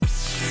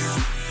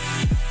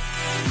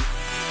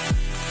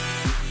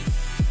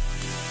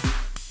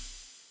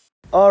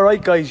All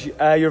right, guys,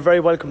 you're very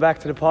welcome back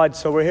to the pod.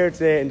 So we're here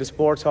today in the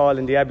sports hall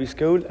in the Abbey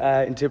School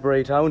in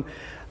Tipperary Town,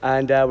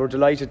 and we're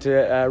delighted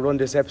to run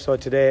this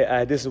episode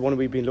today. This is one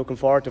we've been looking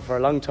forward to for a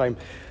long time.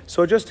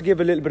 So just to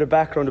give a little bit of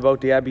background about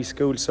the Abbey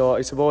School, so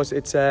I suppose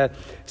it's a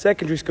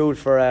secondary school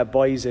for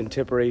boys in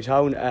Tipperary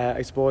Town.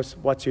 I suppose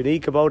what's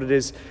unique about it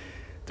is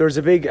there's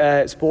a big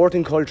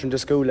sporting culture in the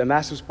school, a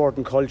massive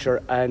sporting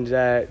culture, and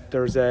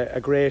there's a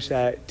great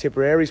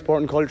Tipperary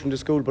sporting culture in the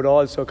school, but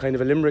also kind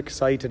of a Limerick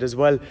side to it as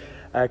well,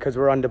 because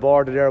we're on the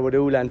border there with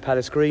Oola and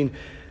Pallasgreen.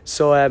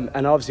 So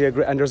and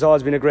obviously and there's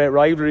always been a great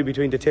rivalry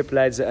between the Tip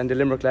lads and the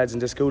Limerick lads in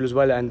the school as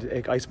well,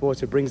 and I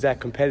suppose it brings that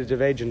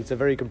competitive edge, and it's a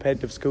very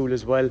competitive school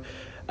as well.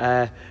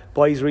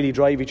 Boys really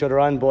drive each other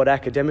on both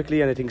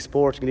academically and I think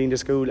sportingly in the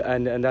school,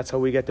 and that's how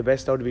we get the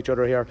best out of each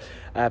other here,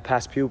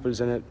 past pupils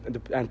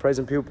and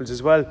present pupils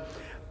as well.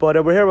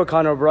 But we're here with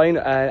Conor O'Brien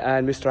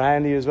and Mr.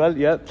 Hanley as well,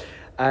 yeah.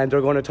 And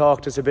they're going to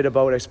talk to us a bit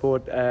about, I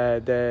suppose,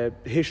 the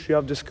history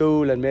of the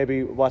school and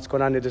maybe what's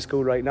going on in the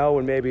school right now,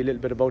 and maybe a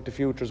little bit about the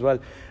future as well.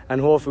 And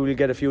hopefully we'll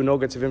get a few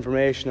nuggets of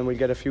information and we'll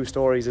get a few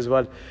stories as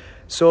well.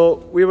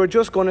 So we were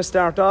just going to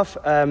start off.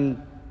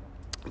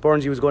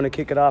 Burnsy was going to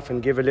kick it off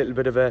and give a little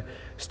bit of a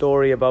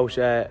story about,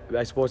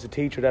 I suppose, a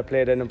teacher that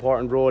played an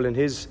important role in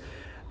his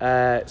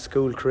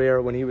school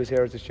career when he was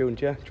here as a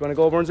student. Yeah, do you want to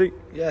go, Burnsy?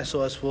 Yeah,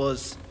 so I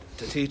suppose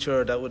the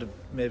teacher that would have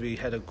maybe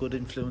had a good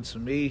influence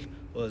on me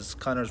was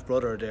Conor's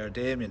brother there,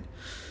 Damien,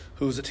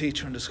 who was a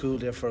teacher in the school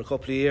there for a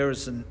couple of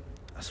years. And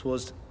I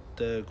suppose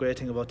the great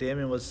thing about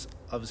Damien was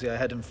obviously I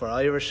had him for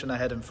Irish and I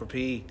had him for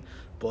PE,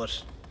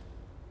 but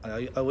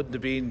I wouldn't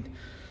have been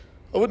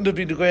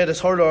the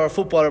greatest hurler or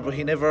footballer, but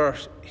he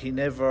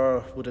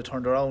never would have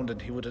turned around, and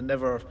he would have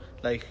never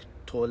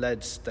told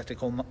lads that they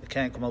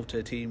can't come out to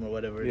a team or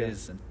whatever it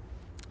is. And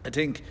I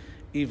think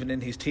even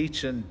in his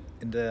teaching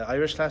in the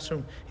Irish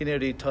classroom, he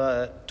nearly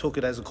took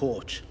it as a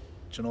coach.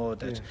 You know,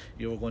 that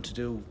you were going to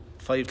do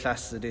 5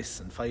 classes of this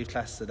and 5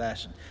 classes of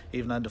that, and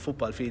even on the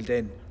football field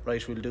then,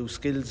 right, we'll do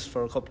skills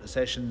for a couple of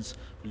sessions,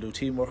 we'll do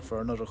teamwork for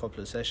another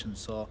couple of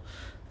sessions. So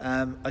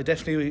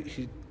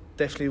he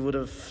definitely would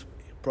have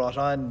brought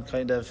on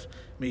kind of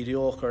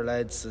mediocre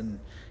lads, and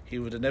he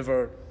would have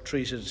never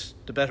treated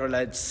the better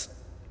lads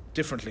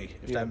differently,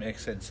 if that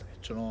makes sense,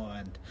 you know.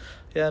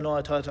 And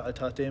I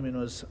thought Damien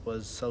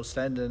was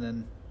outstanding,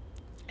 and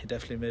he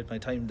definitely made my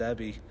time at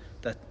Abbey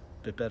that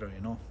bit better,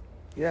 you know.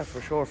 Yeah,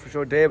 for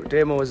sure.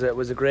 Damo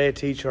was a great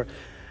teacher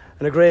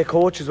and a great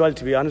coach as well,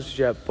 to be honest with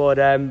you. But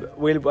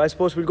I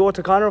suppose we'll go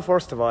to Conor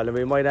first of all, and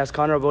we might ask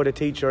Conor about a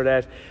teacher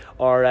that,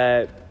 or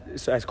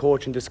as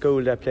coach in the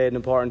school, that played an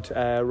important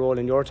role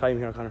in your time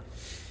here, Conor.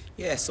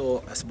 Yeah,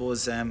 so I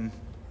suppose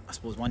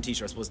one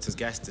teacher, it was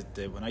guessed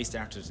that when I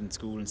started in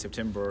school in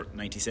September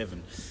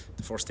 '97,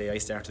 the first day I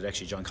started,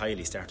 actually John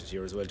Kiley started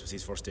here as well. It was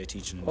his first day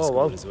teaching in the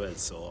school as well.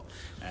 So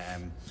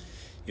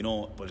you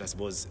know, but I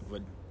suppose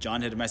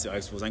John had a message.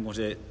 I suppose I'm going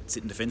to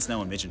sit in the fence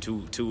now and mention two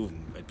of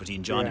them,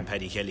 between John and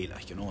Paddy Kelly,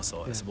 you know.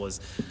 So I suppose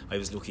I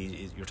was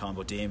lucky. You're talking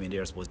about Damien there.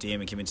 I suppose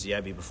Damien came into the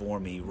Abbey before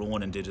me.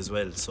 Ronan did as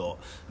well. So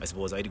I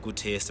suppose I had a good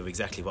taste of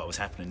exactly what was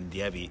happening in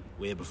the Abbey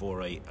way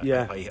before I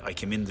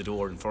came in the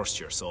door in first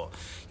year. So,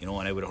 you know,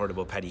 and I would have heard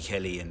about Paddy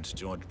Kelly and,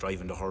 you know,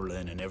 driving the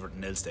hurling and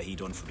everything else that he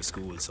done for the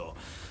school. So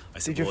I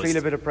suppose, did you feel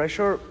a bit of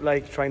pressure,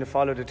 trying to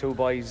follow the two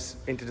boys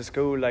into the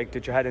school?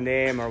 Did you had a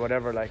name or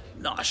whatever?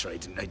 No, sure, I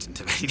didn't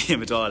have any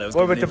name at all.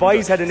 But the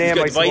boys had a name.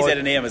 The boys had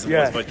a name, I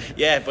suppose.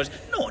 But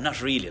no,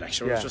 not really.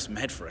 It was just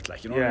mad for it.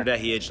 You know, you're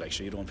that age.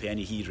 You don't pay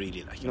any heed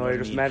really. You're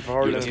just mad for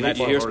hurling.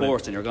 You hear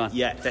sports and you're gone.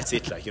 Yeah, that's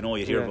it. You know,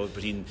 you'd hear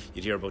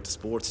about the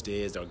sports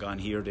days. They're gone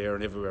here, there,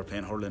 and everywhere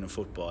playing hurling and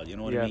football. You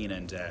know what I mean?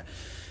 And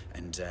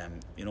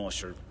you know,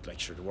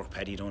 the work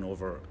Paddy done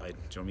over, do you know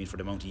what I mean, for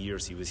the amount of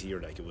years he was here,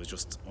 it was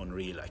just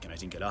unreal. And I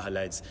think a lot of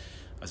lads,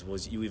 I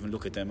suppose you even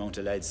look at the amount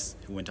of lads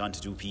who went on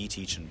to do PE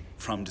teaching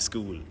from the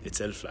school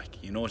itself,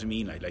 you know what I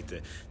mean,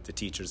 the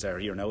teachers are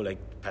here now,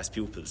 past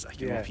pupils,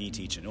 you know, PE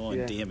teaching,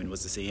 and Damon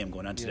was the same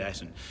going on to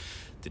that, and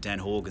the Dan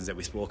Hogans that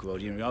we spoke about,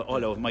 you know,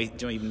 all out my, you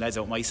know, even lads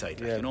out my side,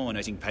 you know, and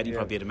I think Paddy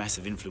probably had a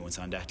massive influence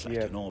on that,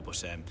 you know, but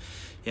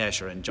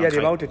sure. And John the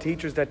amount of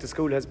teachers that the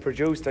school has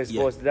produced, I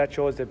suppose that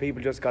shows that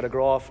people just got to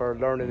grow off for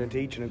learning and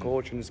teaching and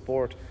coaching and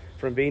sport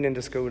from being in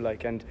the school,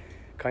 and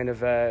kind of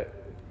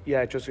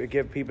just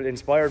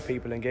inspired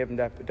people and gave them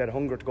that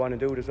hunger to go on and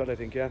do it as well, I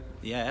think. Yeah,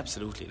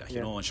 absolutely.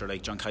 You know, and sure,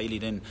 John Kiley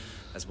then,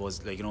 I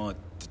suppose, you know,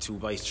 the two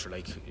boys, sure,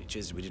 we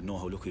didn't know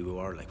how lucky we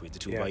were, with the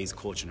two boys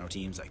coaching our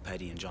teams,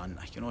 Paddy and John,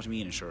 you know what I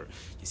mean. And sure,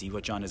 you see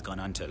what John has gone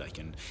on to,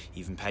 and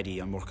even Paddy,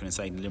 I'm working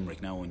inside in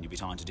Limerick now, and you be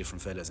talking to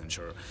different fellas, and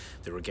sure,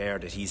 the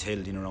regard that he's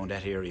held in around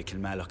that area,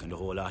 Kilmallock and the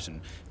whole lot,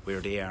 and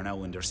where they are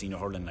now in their senior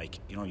hurling,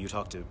 you know, you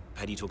talk to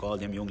Paddy, took all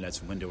them young lads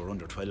from when they were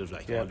under 12,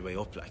 all the way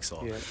up,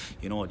 so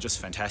you know, just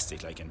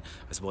fantastic. And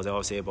I suppose I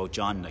always say about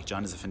John,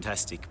 John is a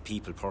fantastic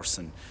people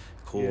person,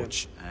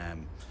 coach,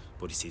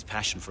 but his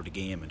passion for the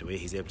game and the way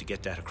he's able to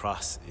get that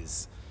across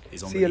is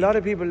unbelievable. See, a lot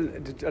of people,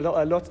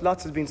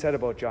 lots has been said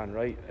about John,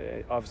 right?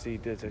 Obviously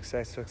the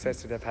success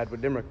that they've had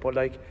with Limerick, but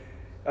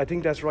I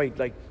think that's right.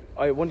 Like,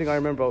 one thing I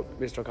remember about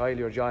Mr. Kiley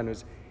or John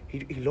was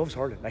he loves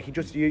hurling. Like, he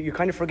just you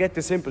kind of forget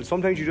the simple.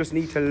 Sometimes you just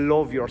need to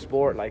love your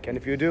sport. Like, and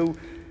if you do,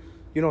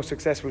 you know,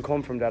 success will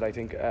come from that. I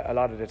think a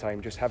lot of the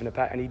time, just having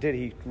and he did.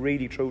 He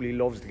really truly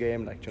loves the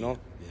game. Like, you know.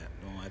 Yeah.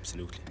 No,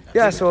 absolutely.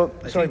 Yeah. So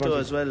I think though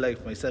as well,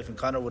 like myself and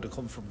Conor would have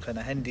come from kind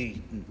of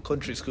handy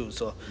country school.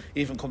 So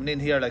even coming in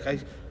here, like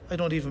I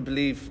don't even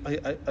believe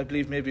I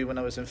believe maybe when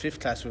I was in 5th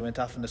class we went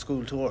off on the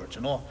school tour,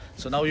 you know.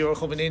 So now you're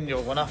coming in,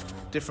 you're going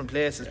off different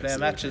places, playing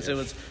matches.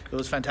 Yeah. It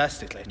was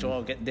fantastic. Like, you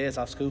know, getting days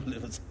off school,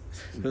 it was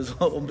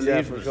unbelievable.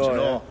 Yeah, for sure, you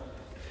know. Yeah.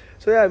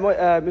 So yeah,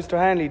 Mr.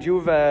 Hanley, do you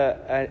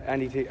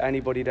have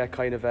anybody that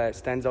kind of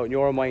stands out in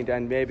your mind,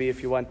 and maybe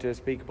if you want to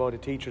speak about a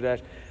teacher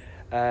that,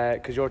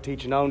 because you're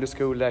teaching now in the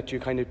school, that you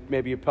kind of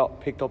maybe you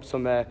picked up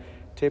some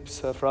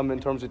tips from in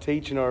terms of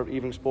teaching or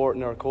even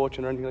sporting or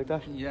coaching or anything like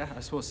that? Yeah,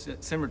 I suppose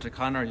similar to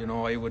Conor, you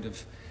know, I would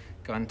have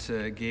gone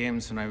to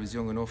games when I was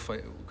young enough,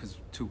 because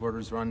 2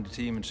 brothers were on the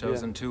team in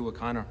 2002 with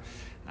Conor,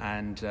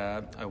 and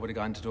I would have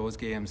gone to those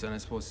games. And I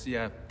suppose,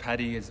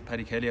 Paddy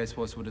Kelly, I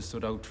suppose, would have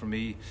stood out for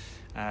me,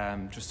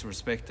 just the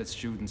respect that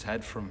students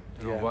had from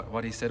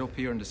what he set up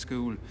here in the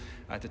school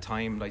at the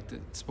time. Like, the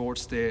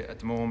sports day at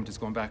the moment is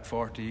going back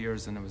 40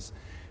 years, and it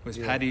was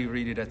Paddy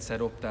really that set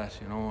up that,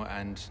 you know.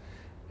 And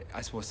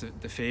I suppose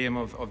the fame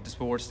of the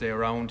sports day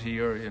around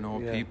here, you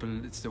know,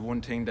 people, it's the one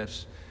thing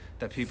that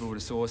people would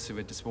associate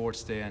with the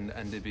sports day, and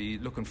they'd be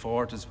looking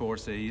forward to the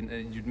sports day.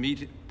 And you'd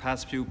meet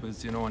past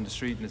pupils, you know, on the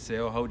street, and they'd say,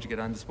 "Oh, how'd you get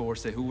on the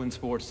sports day? Who won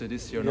sports day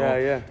this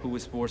year? Who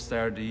was sports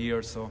star of the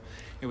year?" So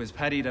it was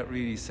Paddy that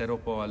really set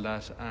up all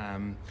that.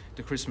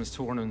 The Christmas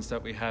tournaments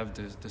that we have,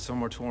 the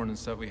summer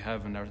tournaments that we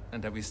have,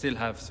 and that we still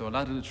have. So a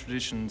lot of the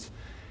traditions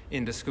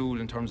in the school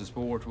in terms of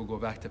sport will go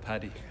back to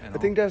Paddy. You know? I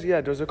think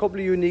there's a couple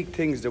of unique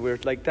things that we're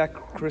like that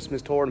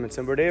Christmas tournaments,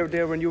 and were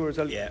there when you were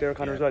there,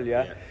 Conor, as well.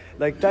 Yeah,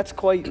 like that's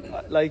quite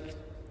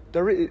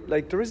there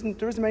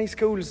isn't many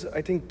schools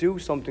I think do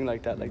something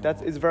like that. Like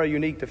that is very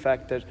unique. The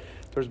fact that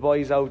there's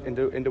boys out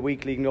in the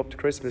week leading up to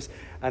Christmas,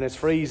 and it's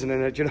freezing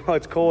and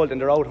it's cold, and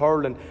they're out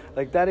hurling.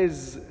 Like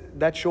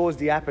that shows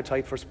the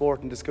appetite for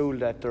sport in the school,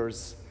 that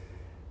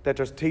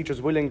there's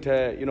teachers willing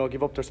to, you know,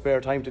 give up their spare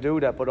time to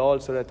do that, but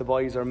also that the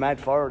boys are mad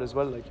for it as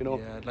well, like, you know.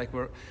 Yeah, like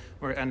we're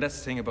and that's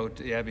the thing about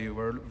the Abbey,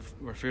 we're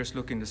fierce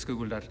looking the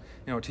school that,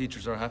 you know,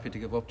 teachers are happy to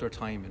give up their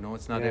time, you know.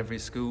 It's not every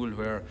school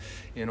where,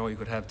 you know, you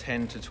could have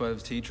 10 to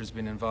 12 teachers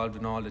being involved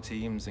in all the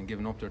teams and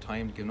giving up their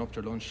time, giving up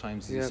their lunch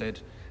times, as you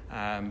said.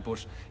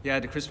 But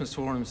the Christmas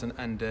tournaments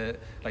and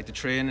like the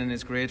training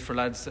is great for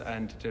lads,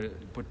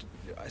 but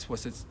I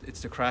suppose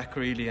it's the crack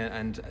really,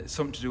 and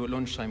something to do at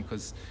lunchtime,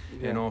 because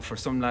you know, for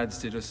some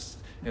lads they just,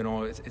 you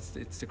know,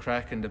 it's the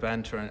crack and the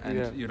banter,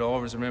 and you'd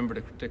always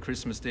remember the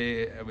Christmas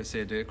day, I would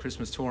say the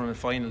Christmas tournament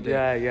final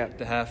day,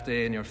 the half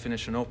day, and you're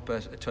finishing up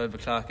at 12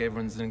 o'clock,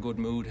 everyone's in a good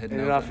mood heading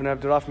out.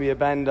 There'd often be a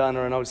band on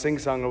or an old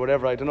sing-song or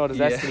whatever, I don't know, does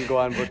that still go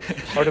on, but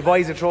or the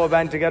boys would throw a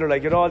band together,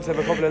 like you'd always have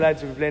a couple of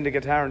lads who were playing the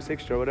guitar and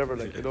sixture or whatever,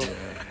 like, you know.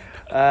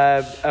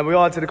 And we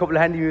also had a couple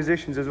of handy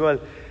musicians as well.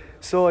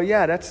 So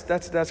yeah,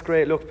 that's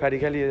great. Look, Paddy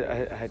Kelly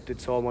did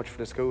so much for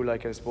the school,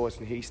 like, I suppose,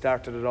 and he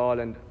started it all,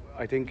 and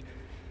I think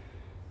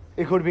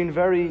it could have been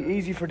very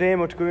easy for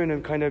Damo to go in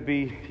and kind of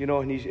be, you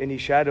know, in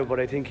his shadow, but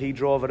I think he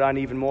drove it on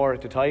even more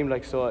at the time.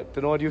 Like, so I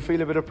don't know, do you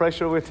feel a bit of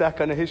pressure with that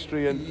kind of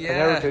history and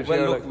heritage?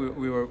 Well, look,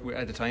 we were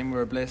at the time we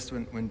were blessed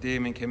when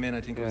Damien came in.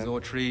 I think it was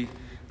 2003.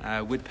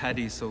 With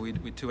Paddy, so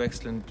with 2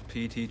 excellent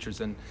PE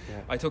teachers, and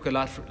I took a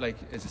lot like,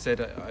 as I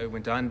said, I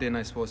went on then,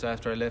 I suppose,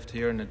 after I left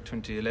here in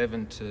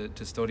 2011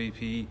 to study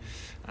PE,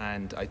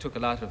 and I took a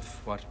lot of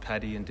what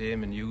Paddy and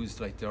Damon used,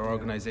 like their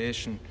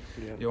organisation,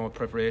 you know,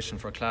 preparation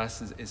for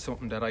classes is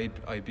something that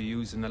I'd be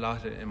using a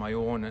lot in my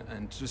own,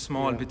 and just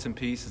small bits and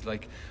pieces,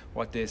 like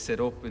what they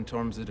set up in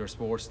terms of their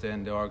sports day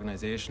and the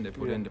organisation they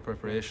put in, the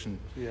preparation.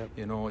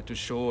 You know, it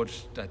just showed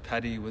that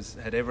Paddy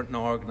had everything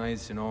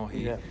organised, you know.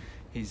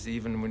 He's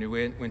even when you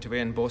went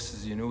away in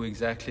buses, you knew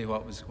exactly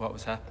what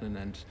was happening.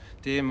 And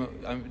Damon,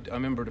 I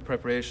remember the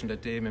preparation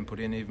that Damon put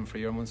in even for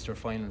your Munster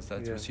finals.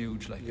 That was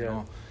huge. Like, you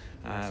know,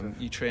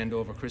 he trained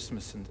over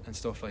Christmas and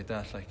stuff like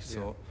that. Like,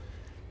 so,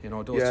 you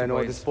know, those two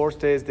boys. The sports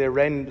days they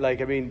ran,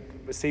 like, I mean,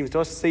 it seems to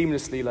us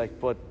seamlessly, like,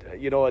 but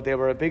you know, they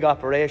were a big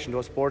operation,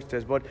 those sports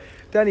days. But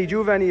Danny, do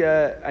you have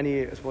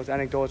any I suppose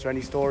anecdotes or any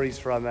stories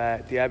from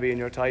the Abbey in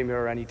your time here,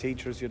 or any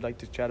teachers you'd like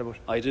to chat about?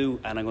 I do,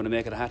 and I'm going to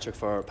make it a hat-trick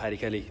for Paddy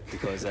Kelly,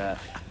 because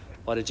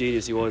what a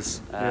genius he was.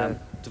 The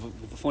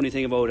funny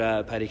thing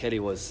about Paddy Kelly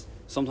was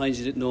sometimes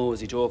you didn't know, was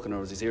he joking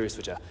or was he serious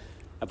with you,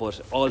 but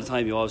all the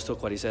time you always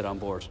took what he said on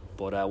board.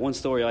 But one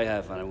story I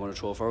have, and I'm going to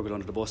throw Fergal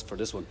under the bus for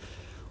this one,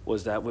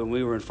 was that when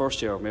we were in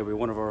first year, maybe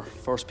one of our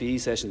first PE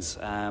sessions,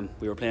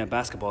 we were playing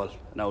basketball.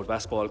 Now the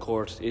basketball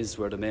court is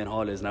where the main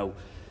hall is now,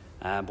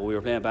 but we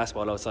were playing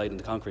basketball outside in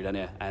the concrete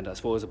anyway, and I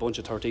suppose a bunch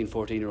of 13,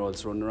 14 year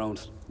olds running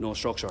around, no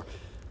structure.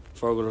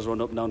 Fergal was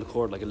running up and down the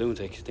court like a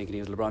lunatic, thinking he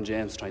was LeBron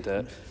James, trying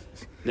to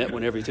net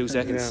one every 2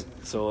 seconds.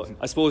 So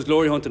I suppose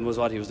glory hunting was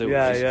what he was doing.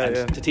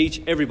 To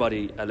teach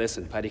everybody a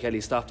lesson, Paddy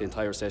Kelly stopped the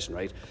entire session,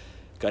 right?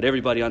 Got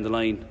everybody on the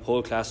line,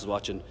 whole class was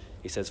watching.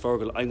 He says,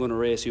 Fergal, I'm going to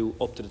race you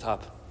up to the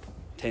top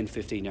 10,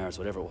 15 yards,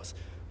 whatever it was.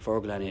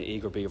 Fergal, any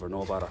eager beaver,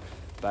 no bother,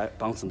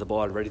 bouncing the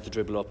ball, ready to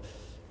dribble up.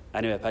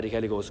 Anyway, Paddy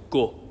Kelly goes,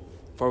 go.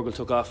 Fergal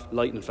took off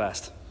lightning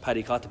fast.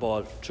 Paddy caught the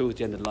ball, threw it at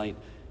the end of the line.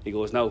 He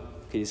goes, now,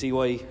 can you see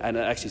why? And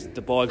actually,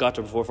 the ball got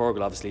there before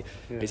Fergal, obviously.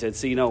 Yeah. He said,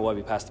 see now why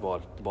we passed the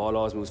ball. The ball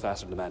always moves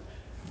faster than the man.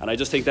 And I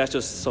just think that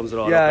just sums it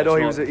all up. Yeah, no,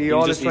 he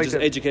just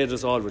educated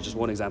us all with just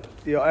one example.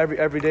 Yeah,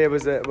 every day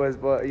was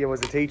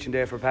a teaching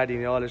day for Paddy,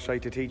 and he always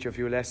tried to teach a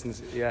few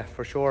lessons. Yeah,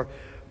 for sure.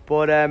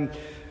 But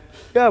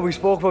yeah, we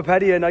spoke about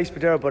Paddy a nice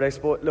bit there. But I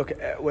suppose, look,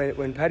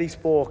 when Paddy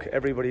spoke,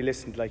 everybody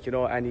listened, like, you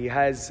know, and he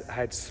has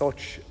had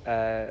such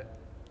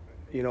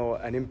you know,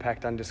 an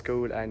impact on the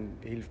school, and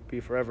he'll be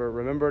forever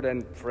remembered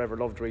and forever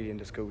loved really in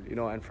the school, you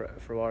know, and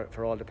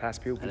for all the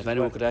past pupils. And if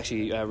anyone could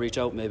actually reach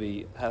out,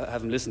 maybe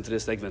have him listen to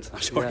this segment,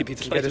 I'm sure he'd be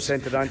delighted. Get it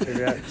sent it on to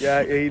him,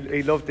 yeah.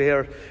 He'd love to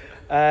hear.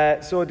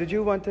 So did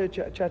you want to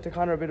chat to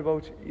Conor a bit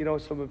about, you know,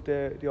 some of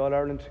the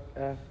All-Ireland?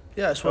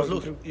 Yeah, I suppose,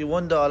 look, you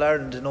won the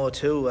All-Ireland in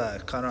 02,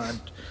 Conor,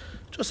 and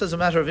just as a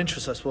matter of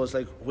interest, I suppose,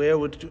 like, where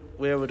would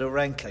it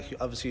rank? Like,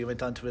 obviously you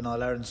went on to win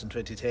All-Irelands in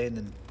 2010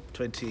 and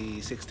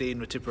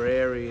 2016 with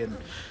Tipperary, and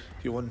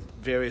you won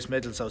various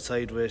medals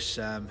outside with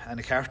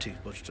Anna Carty,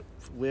 but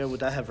where would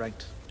that have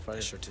ranked for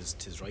you? Sure,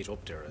 tis right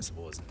up there, I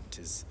suppose.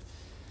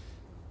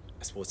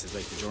 I suppose it's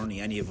like the journey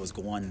any of us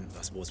go on,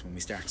 I suppose, when we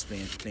start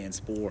playing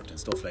sport and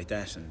stuff like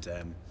that. And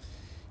you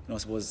know, I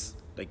suppose,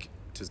 like,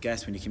 it was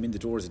gas when you came in the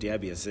doors of the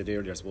Abbey. As I said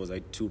earlier, I suppose I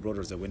had two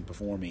brothers that went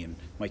before me, and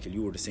Michael,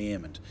 you were the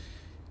same. And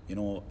you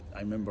know,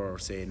 I remember,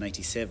 say,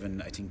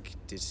 97, I think,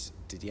 did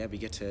the Abbey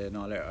get to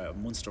a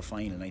Munster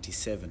final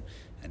 97,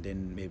 and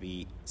then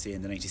maybe, say,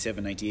 in the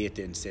 97, 98,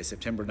 then, say,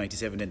 September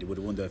 97, then they would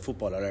have won the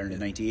Football All-Ireland in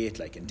 98,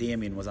 like, and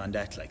Damien was on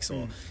that, like, so,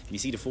 and you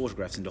see the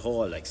photographs in the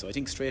hall, like, so I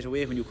think straight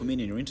away when you come in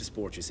and you're into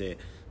sport, you say,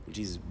 well,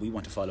 Jesus, we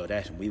want to follow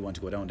that, and we want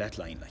to go down that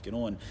line, like, you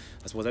know, and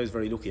I suppose I was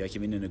very lucky. I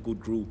came in a good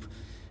group,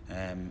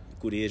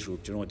 good age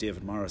group, you know,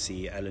 David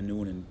Morrissey, Alan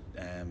Noonan,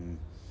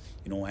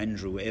 you know,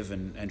 Andrew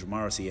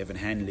Morrissey, Evan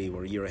Hanley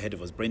were a year ahead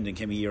of us. Brendan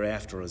came a year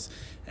after us.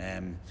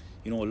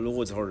 You know,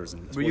 loads of hurlers.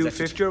 And were you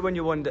fifth year when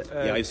you won?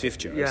 Yeah, I was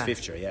fifth year. I was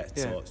fifth year, yeah.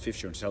 So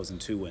fifth year in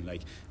 2002, and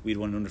like we'd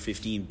won an under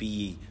 15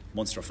 B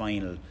Munster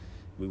final.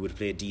 We would have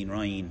played Dean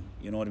Ryan.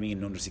 You know what I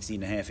mean? Under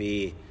 16 and a half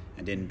A,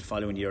 and then the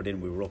following year, then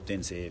we were up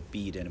then, say,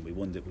 B, then, and we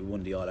won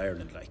the All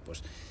Ireland. Like,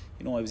 but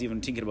you know, I was even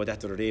thinking about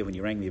that the other day when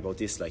you rang me about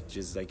this. Like,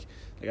 just like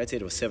I'd say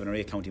there was 7 or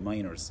 8 county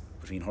minors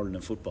between hurling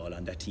and football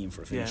on that team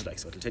for a finish. Yeah. Like,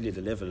 so it'll tell you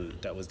the level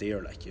that was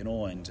there. Like, you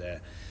know, and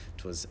it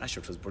was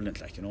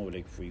brilliant. Like, you know,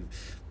 like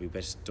we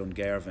bet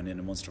Dungarvan in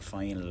a Munster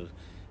final,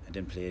 and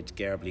then played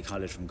Garbley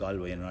College from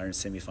Galway in an Ireland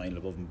semi-final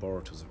above in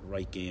Burt. It was a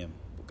right game.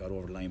 Got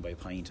over the line by a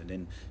pint, and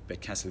then bet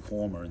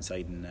Castlecomer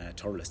inside in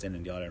Thurles then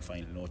in the All-Ireland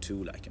final in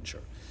 02, like, and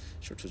sure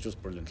it was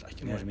just brilliant, like,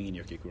 you know what I mean.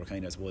 You were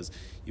kind of, I suppose,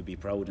 you'd be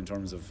proud in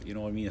terms of, you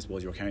know what I mean, I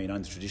suppose you were carrying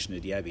on the tradition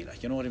of the Abbey,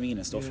 like, you know what I mean,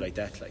 and stuff like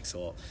that, like,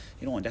 so,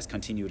 you know, and that's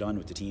continued on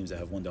with the teams that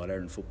have won the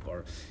All-Ireland football,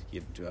 or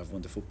you have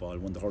won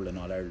the hurling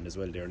All-Ireland as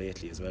well there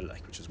lately as well,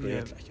 like, which is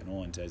great, like, you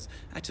know, and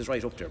that is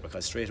right up there,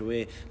 because straight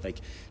away, like,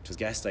 it was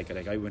gassed, like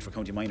I went for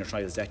county minor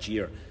trials that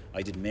year.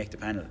 I didn't make the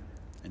panel,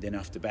 and then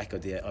off the back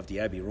of the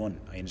Abbey run,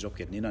 I ended up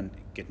getting in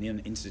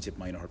into the Tip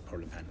minor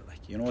hurling panel, like,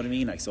 you know what I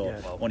mean, like, so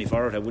only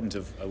for it I wouldn't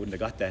have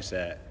got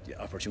that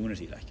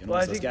opportunity, like, you know.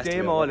 Well, so I think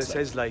Dame always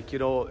says, like, you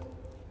know,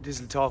 this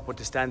will talk about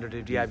the standard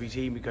of the Abbey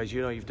team, because,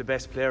 you know, you've the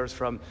best players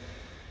from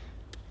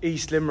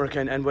East Limerick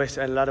and West,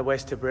 and a lot of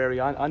West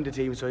Tipperary on the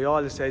team. So he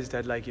always says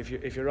that, like, if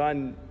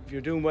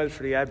you're doing well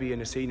for the Abbey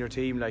in a senior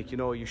team, like, you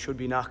know, you should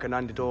be knocking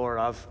on the door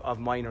of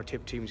minor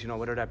Tip teams, you know,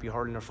 whether that be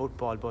hurling or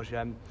football. But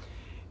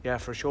yeah,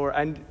 for sure.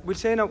 And we'll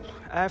say now,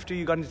 after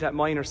you got into that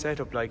minor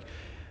setup, like,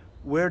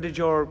 where did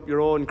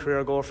your own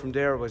career go from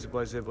there? Was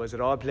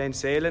it all plain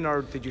sailing,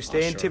 or did you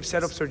stay in Tip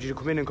setups, or did you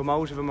come in and come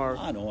out of them? Or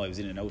no, I was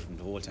in and out of them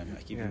the whole time.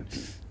 Like, even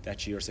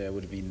that year, say, I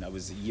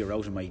was a year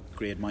out of my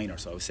grade minor,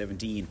 so I was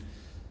 17.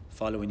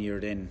 Following year,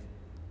 then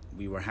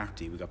we were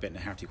Harty. We got beaten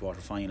in a Harty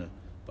quarter final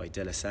by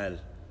De La Salle.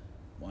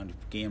 One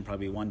game,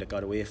 probably one that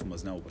got away from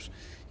us now, but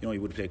you know,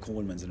 you would have played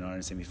Coleman's in an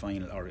Ireland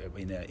semi-final, or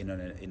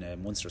in a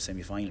Munster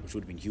semi-final, which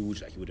would have been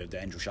huge. Like, you would have the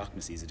Andrew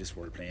Shaughnessy's of this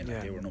world playing,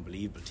 like, they were an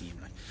unbelievable team,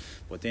 like.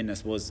 But then I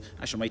suppose,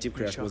 actually my Tip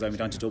career, I suppose I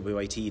went on to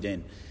WIT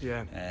then.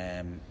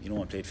 You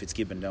know, I played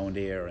Fitzgibbon down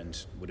there,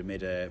 and would have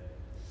made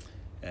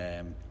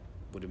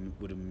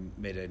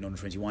an under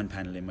 21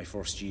 panel in my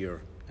first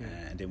year,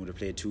 and then would have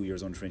played 2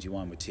 years under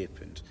 21 with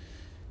Tip, and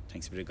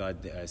thanks be to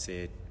God, I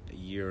say a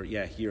year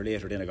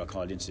later, then I got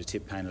called into the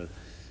Tip panel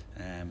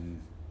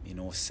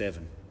in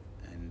 07,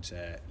 and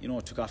you know,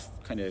 it took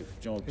off kind of,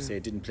 you know, say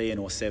didn't play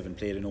in 07,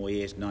 played in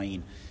 08,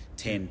 9,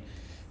 10,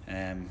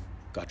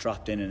 got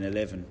dropped in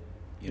 11,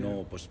 you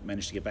know, but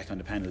managed to get back on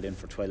the panel then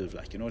for 12,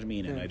 like, you know what I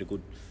mean, and I had a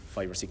good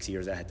 5 or 6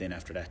 years ahead then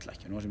after that,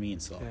 like, you know what I mean,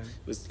 so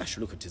it was,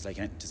 actually, look,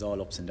 it's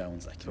all ups and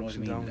downs, like, you know what I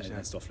mean,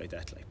 and stuff like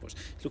that, like. But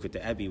look, at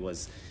the Abbey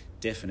was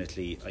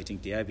definitely, I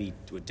think the Abbey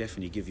would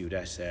definitely give you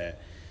that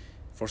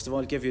first of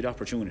all, give you the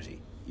opportunity.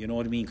 You know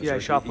what I mean? Yeah,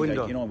 shop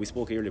window. Like, you know, we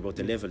spoke earlier about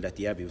the level that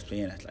the Abbey was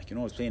playing at. Like, you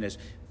know, I was playing at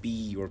B.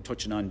 You're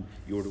touching on,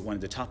 you're one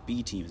of the top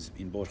B teams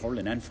in both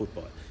hurling and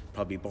football.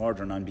 Probably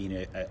bordering on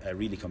being a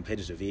really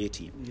competitive A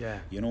team. Yeah.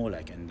 You know,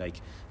 like, and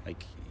like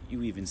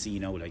you even see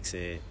now, like,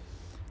 say,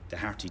 the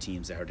Harty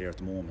teams that are there at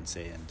the moment,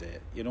 say, and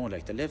you know,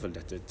 like the level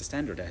that the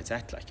standard that it's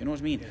at, like, you know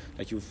what I mean? Yeah.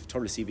 Like, you've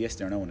Thurles CBS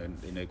there now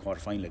in a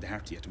quarter final of the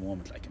Harty at the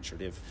moment, like, and sure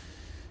they've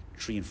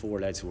 3 and 4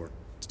 lads who are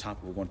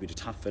going to be the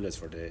top fellas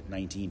for the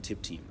 19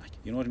 tip team, like,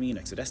 you know what I mean?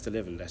 Like, so that's the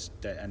level that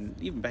and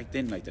even back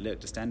then, like,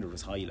 the standard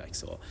was high, like,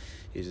 so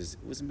it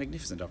was a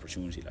magnificent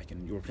opportunity, like,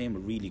 and you were playing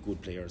with really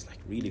good players, like,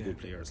 good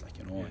players, like,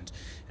 you know,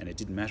 and it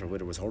didn't matter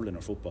whether it was hurling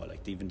or football,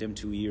 like, even them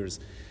 2 years.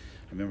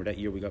 I remember that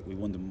year we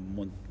won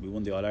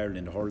the All Ireland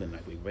in the hurling,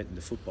 like, we went in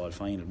the football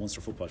final,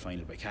 Munster football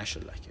final by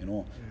Cashel, like, you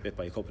know, bit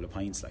by a couple of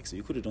pints, like, so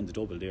you could have done the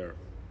double there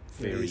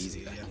very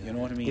easy, like, you know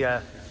what I mean?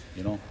 Yeah.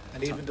 You know.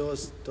 And even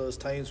those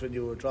times when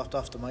you were dropped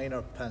off the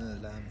minor panel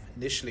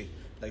initially,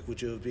 like,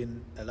 would you have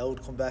been allowed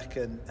to come back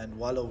and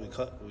wallow,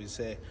 we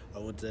say,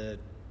 or would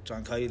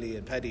John Kiley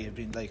and Paddy have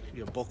been like,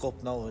 you buck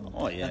up now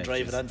and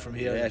drive it on from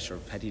here? Yeah, sure.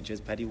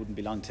 Paddy wouldn't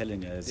be long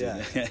telling us.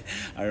 Yeah.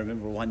 I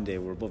remember one day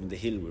we were above the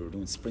hill. We were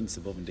doing sprints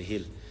above the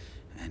hill,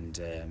 and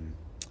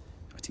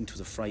I think it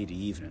was a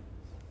Friday evening,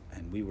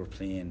 and we were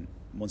playing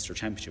Munster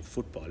Championship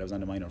football. I was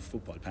on the minor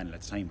football panel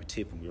at the time with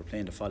Tip, and we were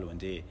playing the following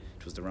day.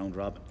 It was the round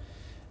robin,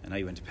 and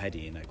I went to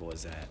Paddy and I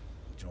goes,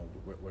 you know,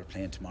 we're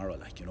playing tomorrow,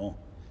 like, you know.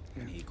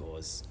 And he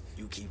goes,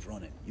 you keep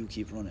running.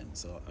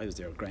 So I was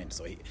there with Grant.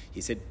 So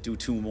he said, do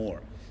 2 more.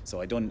 So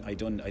I done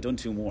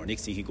 2 more.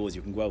 Next thing he goes,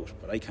 you can go out.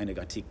 But I kind of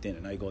got ticked in,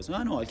 and I goes, no,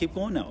 I'll keep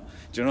going now.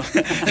 Do you know?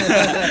 yeah.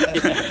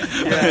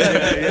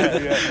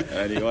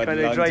 And he wasn't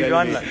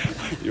telling me.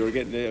 You were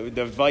getting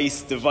the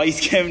vice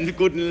came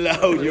good and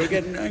loud. You were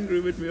getting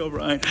angry with me,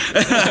 O'Brien.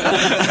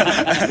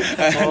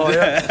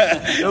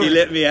 He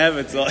let me have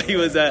it, so he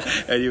was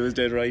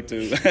dead right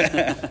too.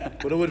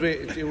 But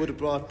it would have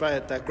brought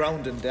back that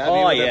ground in the Abbey.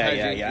 Oh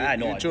yeah.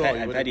 No,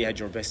 and Paddy had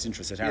your best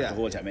interest at heart the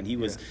whole time, and he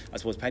was. I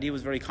suppose Paddy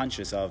was very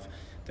conscious of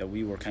that.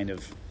 We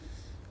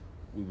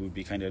would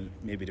be kind of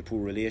maybe the poor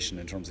relation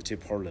in terms of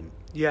tip hurling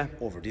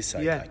over this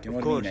side, like, you know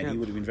what I mean? And he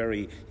would have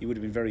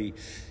been very,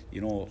 you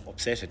know,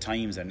 upset at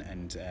times,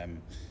 and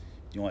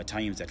you know, at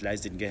times that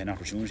lads didn't get an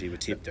opportunity with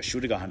tip. They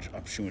should have got an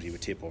opportunity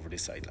with tip over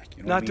this side, like,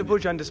 you know. Not to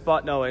put you on the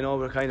spot now, I know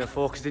we're kind of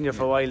focused in you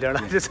for a while there,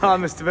 not just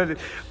honest about it,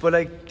 but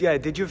like,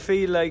 did you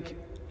feel like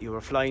you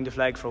were flying the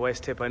flag for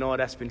West Tip? I know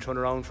that's been thrown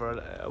around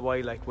for a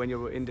while, like when you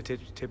were in the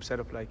tip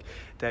setup, like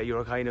that you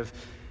were kind of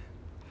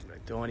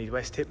the only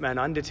West Tip man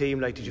on the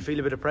team. Like, did you feel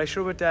a bit of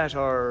pressure with that,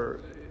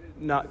 or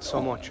not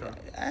so much? Or?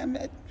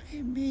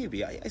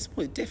 Maybe. I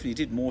suppose it definitely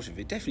did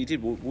motivate.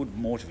 Would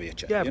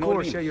motivate you. Yeah, of you know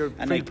course. What I mean? Yeah,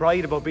 you're feel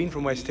pride about being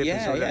from West Tip.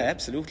 Yeah,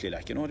 absolutely.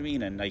 Like, you know what I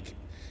mean? And like,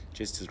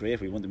 just as great,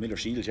 we won the Miller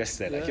Shield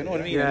yesterday. Like, you know what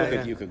I mean?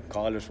 Yeah, you could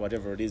call it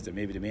whatever it is that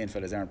maybe the main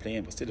fellas aren't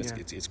playing, but still,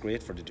 it's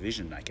great for the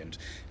division. Like, and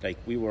like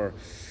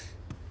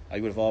I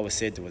would have always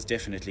said there was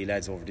definitely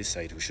lads over this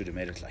side who should have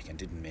made it, like, and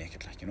didn't make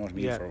it, like, you know what I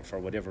mean, for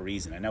whatever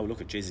reason. And now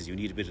look at Jesus, you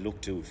need a bit of luck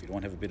too. If you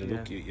don't have a bit of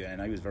luck,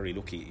 and I was very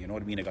lucky, you know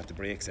what I mean. I got the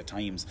breaks at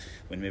times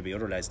when maybe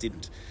other lads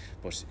didn't.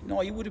 But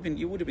no, you would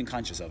have been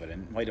conscious of it.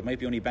 And while it might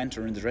be only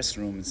banter in the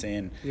dressing room and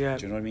saying, do you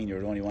know what I mean,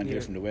 you're the only one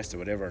here from the West or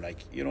whatever, like,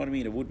 you know what I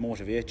mean, it would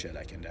motivate you,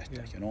 like, in that,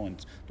 like, you know.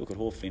 And look at,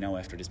 hopefully now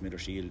after this Miller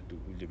Shield,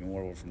 there'll be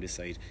more over from this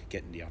side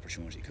getting the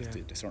opportunity, because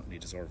they certainly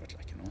deserve it,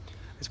 like, you know.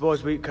 I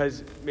suppose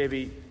because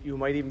maybe you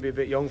might even be a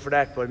bit young for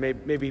that, but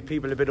maybe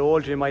people a bit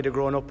older, you might have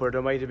grown up where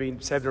there might have been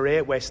 7 or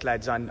 8 West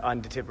lads on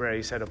the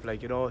Tipperary setup,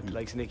 like, you know,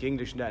 like Nick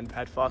English and that, and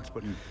Pat Fox.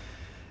 But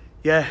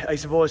yeah, I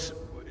suppose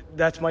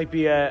that might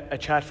be a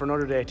chat for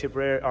another day,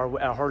 Tipperary or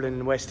hurling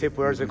in West Tip.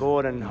 Where's it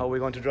going, and how we're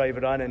going to drive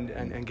it on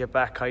and get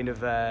back kind of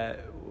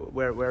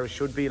where it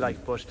should be,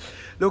 like. But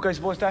look, I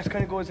suppose that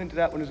kind of goes into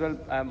that one as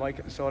well,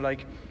 Mike. So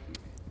like,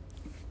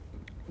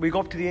 we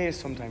go up to the A's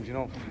sometimes, you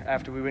know,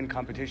 after we win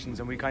competitions,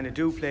 and we kind of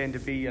do play in the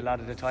B a lot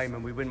of the time,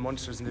 and we win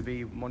Munsters in the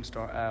B,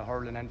 Munster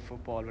hurling and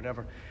football,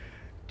 whatever.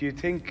 Do you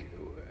think,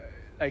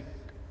 like,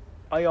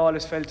 I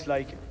always felt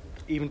like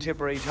even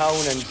Tipperary Town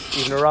and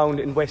even around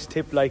in West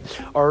Tip, like,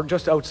 or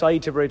just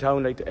outside Tipperary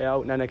Town, like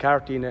out in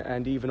Anacarty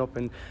and even up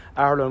in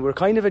Ireland, we're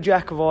kind of a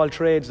jack of all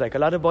trades. Like, a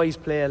lot of boys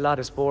play a lot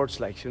of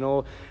sports, like, you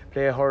know,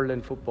 play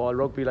hurling, football,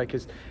 rugby, like,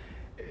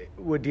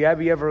 would the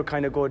Abbey ever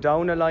kind of go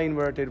down a line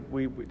where did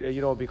we,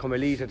 you know, become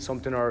elite at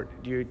something, or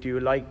do you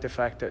like the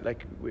fact that,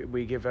 like,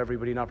 we give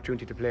everybody an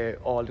opportunity to play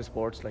all the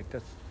sports? Like,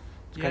 that's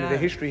kind of the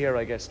history here,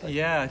 I guess. Like.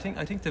 Yeah, I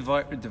think the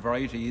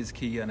variety is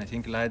key, and I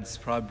think lads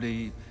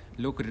probably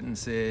look at it and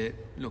say,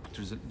 look,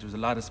 there's a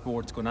lot of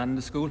sports going on in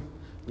the school,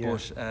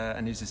 but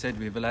and as you said,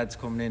 we have lads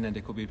coming in and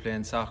they could be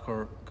playing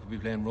soccer, could be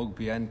playing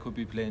rugby, and could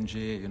be playing GAA,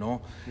 you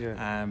know.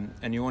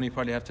 And you only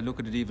probably have to look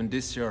at it even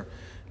this year,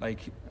 like.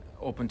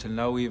 Up until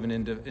now, even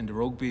in the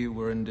rugby,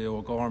 we're in the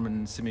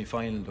O'Gorman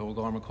semi-final, the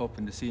O'Gorman Cup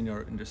in the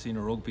senior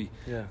rugby.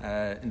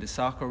 In the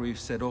soccer, we've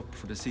set up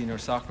for the senior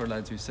soccer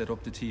lads. We've set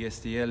up the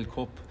TSDL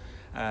Cup,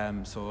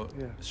 So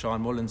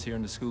Sean Mullins here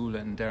in the school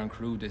and Darren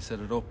Carew, they set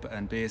it up,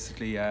 and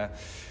basically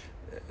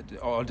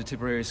all the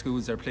Tipperary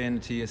schools are playing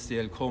the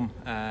TSDL come,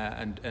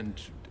 and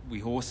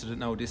we hosted it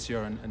now this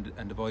year,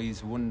 and the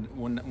boys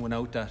won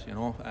out that, you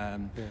know.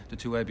 The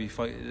two Abbey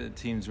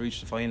teams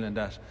reached the final in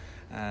that.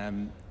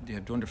 They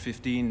had under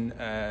 15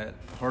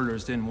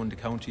 hurlers then won the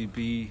County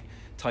B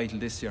title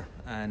this year,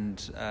 and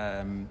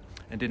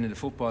then in the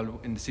football,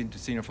 in the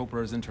senior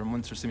footballers into a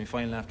Munster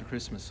semi-final after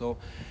Christmas. So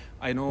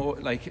I know,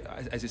 like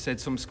as you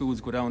said, some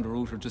schools go down the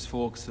route of just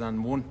focusing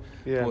on one,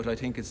 but I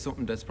think it's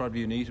something that's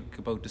probably unique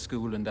about the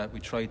school, and that we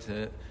try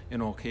to, you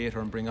know, cater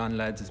and bring on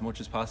lads as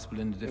much as possible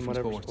in the different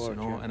sports, you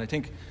know. And I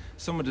think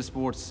some of the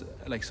sports,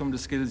 like some of the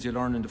skills you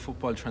learn in the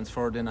football,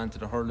 transferred in onto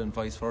the hurling and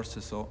vice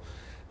versa. So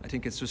I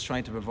think it's just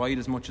trying to provide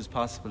as much as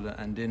possible,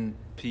 and then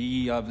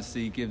PE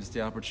obviously gives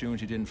the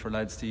opportunity then for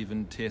lads to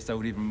even taste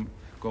out, even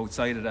go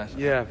outside of that.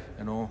 You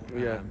know.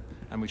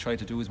 And we try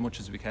to do as much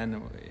as we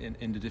can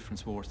in the different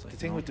sports. The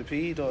thing with the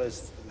PE though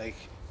is, like,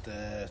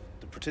 the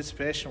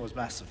participation was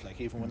massive. Like,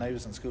 even when I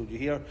was in school, you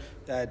hear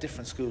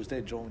different schools,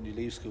 they Joe, when you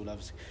leave school,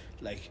 obviously,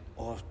 like,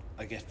 oh,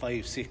 I get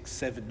 5, 6,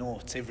 7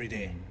 notes every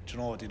day. Do you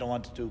know, they don't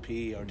want to do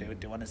PE, or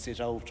they want to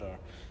sit out, or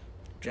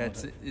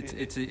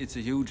it's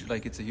a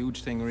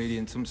huge thing really.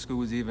 In some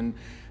schools, even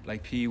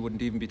like PE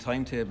wouldn't even be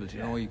timetabled.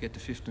 You know, you get the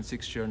 5th and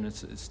 6th year and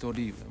it's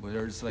study.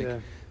 Whereas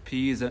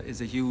PE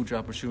is a huge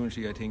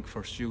opportunity, I think,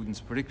 for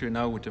students, particularly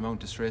now with the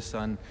amount of stress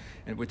on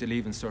and with the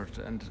Leaving Cert.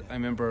 And I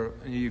remember,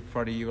 you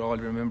all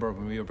remember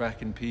when we were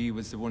back in PE,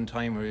 was the one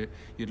time where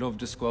you'd love to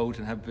just go out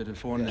and have a bit of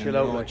fun, and chill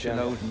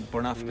out and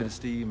burn off a bit of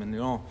steam, and you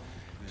know.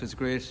 So it's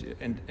great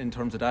in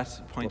terms of that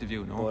point of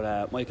view. No?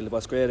 But Michael,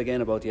 what's great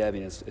again about the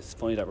Abbey is it's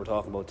funny that we're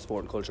talking about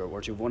sport and culture.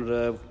 Weren't you one of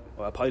the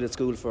pilot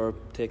school for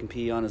taking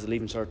PE on as a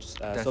Leaving Cert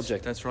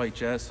subject? That's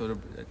right, yeah. So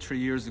 3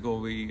 years ago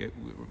we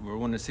were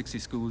one of 60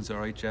 schools, all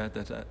right, yeah,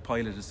 that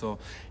piloted. So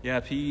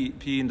yeah, PE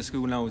in the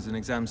school now is an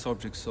exam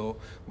subject. So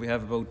we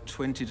have about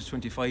 20 to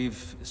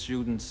 25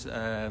 students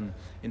in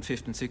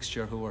 5th and 6th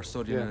year who are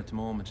studying it at the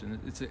moment, and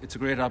it's a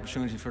great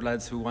opportunity for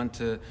lads who want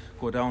to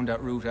go down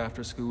that route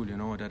after school, you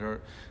know, that are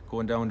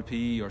going down the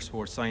PE or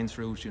sports science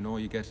route. You know,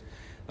 you get,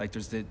 like,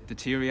 there's the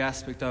theory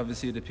aspect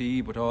obviously of the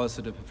PE, but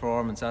also the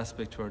performance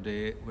aspect where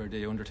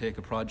they undertake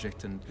a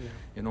project, and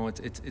you know,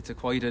 it's a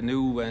quite a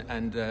new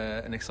and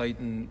an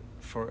exciting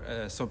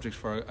subject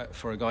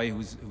for a guy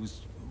who's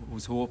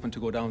hoping to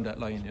go down that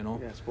line, you know.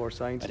 Yeah, sports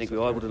science. I think we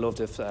all would have loved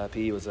if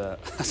PE was a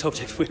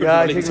subject.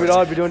 I think we'd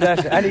all be doing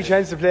that. Any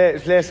chance to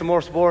play some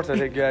more sport, I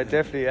think,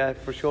 definitely,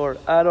 for sure.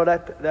 No,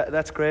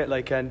 that's great.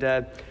 Like,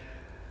 and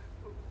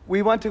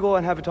we want to go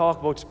and have a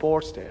talk about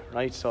Sports Day,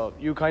 right? So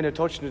you kind of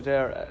touched on it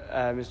there,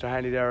 Mr.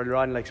 Hanley, there earlier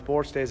on. Like,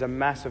 Sports Day is a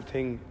massive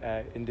thing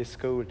in this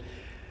school.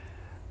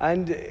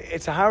 And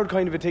it's a hard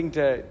kind of a thing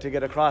to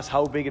get across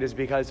how big it is,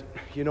 because,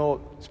 you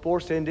know,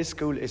 Sports Day in this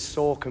school is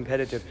so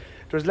competitive.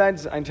 There's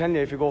lads, I'm telling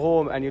you, if you go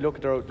home and you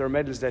look at their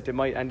medals that they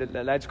might, and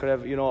the lads could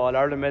have, you know,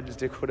 All-Ireland medals,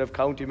 they could have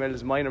county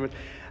medals, minor medals,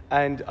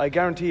 and I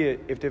guarantee you,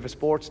 if they have a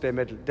Sports Day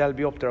medal, they'll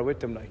be up there with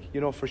them, like, you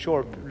know, for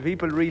sure.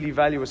 People really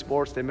value a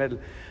Sports Day medal.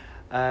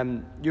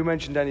 You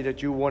mentioned, Danny,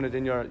 that you won it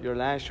in your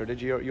last year.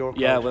 Did you? Your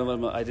yeah,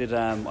 well, I did.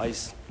 I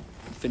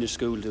finished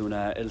school doing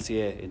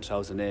LCA in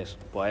 2008,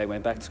 but I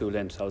went back to school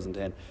then in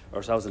 2010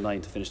 or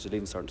 2009 to finish the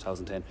Leaving Cert in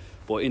 2010.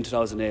 But in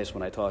 2008,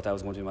 when I thought that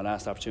was going to be my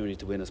last opportunity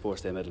to win a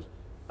Sports Day medal,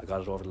 I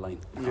got it over the line.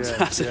 I was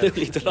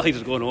absolutely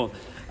delighted going home.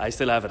 I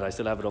still have it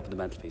up in the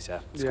mantelpiece.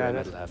 It's a great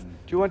medal to have. Do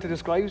you want to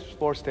describe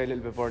Sports Day a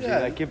little bit more?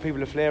 Like, give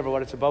people a flavour of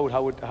what it's about,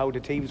 how the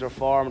teams are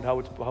formed, how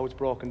it's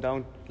broken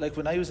down. Like,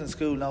 when I was in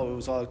school now, it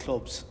was all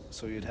clubs.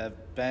 So you'd have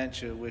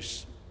Bancha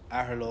with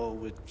Aherlow,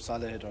 with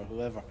Solid or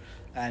whoever,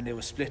 and it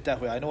was split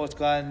that way. I know it's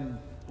gone.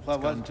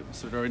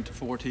 So they're into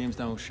 4 teams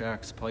now: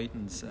 Sharks,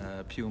 Pythons,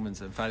 Pumans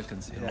and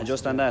Falcons. And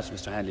just on that,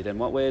 Mr. Hanley, then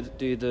what way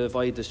do you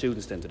divide the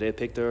students then? Do they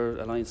pick their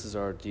alliances,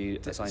 or do you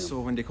assign them? So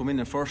when they come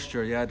in first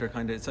year, they're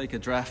it's like a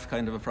draft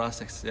kind of a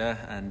process,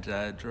 and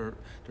they're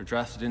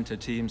drafted into a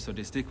team, so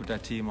they stick with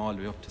that team all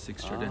the way up to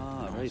 6th year then.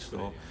 Right.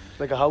 So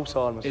like a house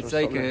almost. It's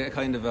like a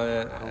kind of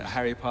a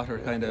Harry Potter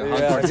kind of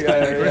Hogwarts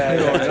kind of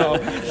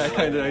that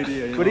kind of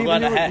idea. You but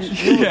even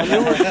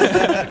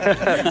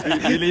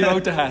you leave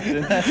out the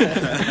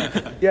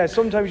hat. Yeah,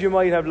 sometimes you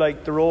might have,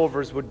 like, the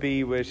Rovers would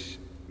be with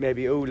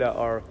maybe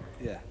Ula,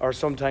 or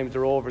sometimes the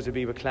Rovers would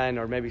be with Clan,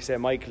 or maybe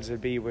St. Michael's would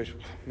be with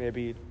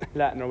maybe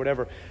Latin or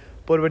whatever.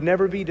 But it would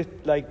never be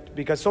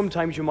because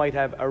sometimes you might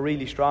have a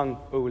really strong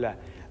Ula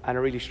and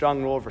a really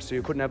strong Rover, so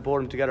you couldn't have both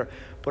of them together.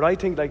 But I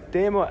think, like,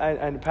 Damo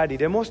and Paddy,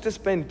 they must have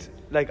spent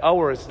like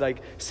hours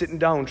like sitting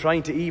down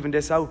trying to even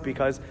this out,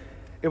 because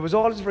it was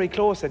always very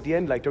close at the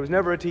end. Like, there was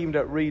never a team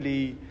that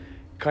really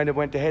kind of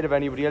went ahead of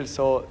anybody else,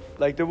 so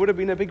like there would have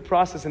been a big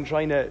process in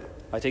trying to,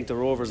 I think the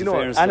Rovers, you know,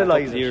 in fairness, a couple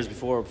of it. years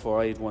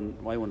before I won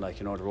my one, like,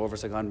 you know, the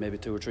Rovers had gone maybe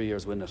 2 or 3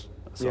 years winning it,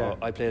 so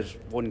I played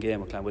one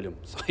game with Clanwilliam,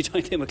 so I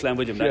joined in with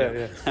Clanwilliam that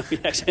year, and we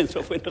actually ended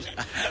up winning it.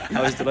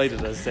 I was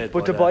delighted, as I said.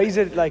 But the boys,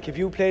 like, if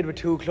you played with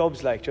 2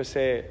 clubs, like, just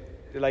say,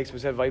 like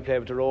myself, I played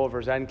with the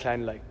Rovers and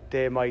Clan, like,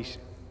 they might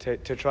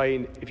to try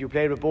and, if you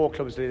played with both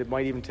clubs, they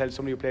might even tell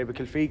somebody who played with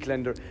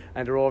Kilfeacle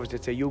and the Rovers,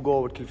 they'd say you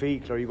go with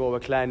Kilfeacle or you go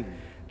with Clan,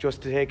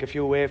 just to take a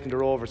few away from the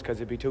Rovers because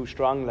it'd be too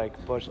strong. Like,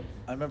 but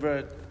I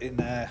remember in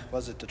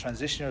was it the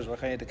transitioners were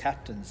kind of the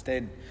captains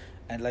then,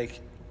 and like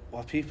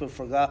what people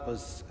forgot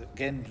was,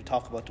 again, to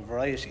talk about the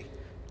variety.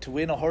 To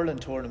win a hurling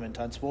tournament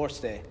on Sports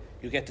Day,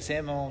 you get the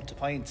same amount of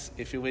points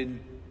if you win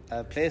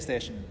a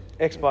PlayStation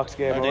Xbox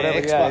game or whatever,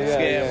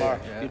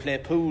 or you play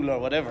pool or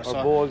whatever,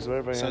 or bowls or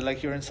whatever. So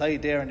like you're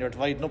inside there and you're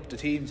dividing up the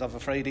teams of a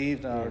Friday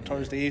evening or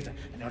Thursday evening,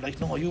 and you're like,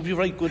 no, you'll be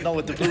right good now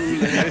with the pool.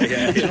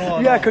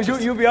 Because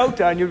you'll be out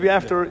there and you'll be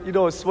after,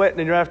 sweating,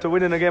 and you're after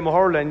winning a game of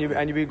hurling,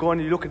 and you'll be going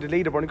and you look at the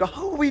leaderboard and go,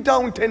 how are we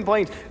down 10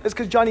 points? That's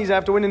because Johnny's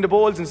after winning the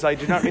bowls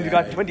inside. You've not really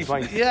got 20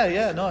 points.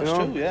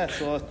 It's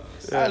true.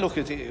 So look,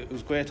 it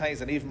was great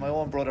times, and even my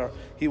own brother,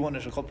 he won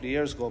it a couple of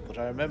years ago, but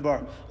I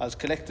remember I was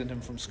collecting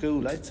him from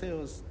school, I'd say it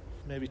was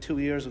maybe 2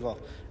 years ago,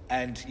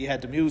 and he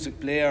had the music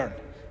blaring,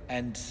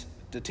 and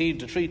the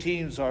 3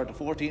 teams or the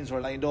 4 teams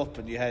were lined up,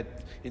 and you had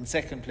in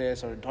second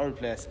place or in third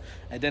place,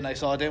 and then I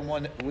saw them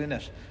win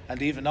it,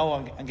 and even now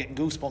I'm getting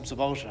goosebumps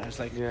about it. I was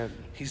like,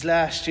 he's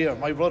last year,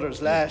 my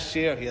brother's last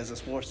year, he has a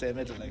Sports Day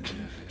medal. Like,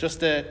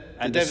 just the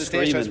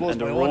devastation, I suppose,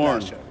 and the my own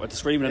last year. The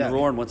screaming and the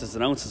roaring once it's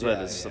announced as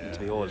well is something to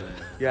behold.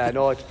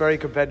 It's very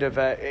competitive.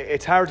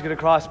 It's hard to get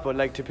across, but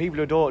like to people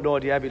who don't know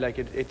the Abbey, like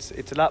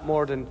it's a lot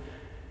more than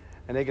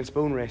an egg and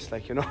spoon race,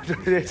 like,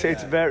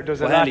 it's very,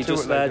 there's a lot to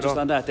it. Just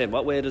on that then,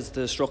 what way does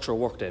the structure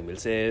work then? We'll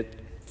say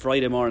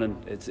Friday morning,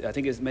 I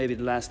think it's maybe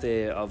the last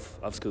day of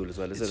school as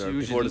well, is it? Or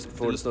before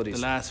the studies?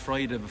 The last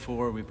Friday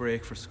before we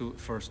break for school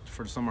for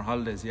the summer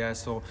holidays,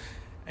 so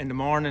in the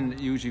morning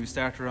usually we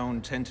start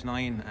around 10 to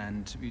 9,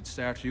 and we'd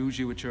start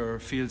usually with your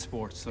field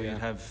sports, so you'd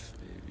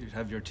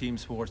have your team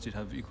sports,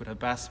 you could have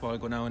basketball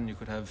going on, you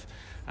could have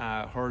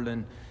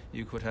hurling,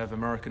 you could have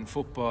American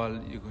football,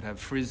 you could have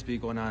frisbee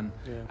going on,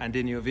 and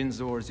then you have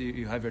indoors,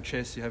 you have your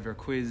chess, you have your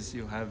quiz,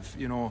 you have,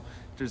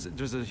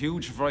 there's a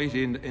huge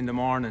variety in the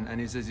morning,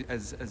 and as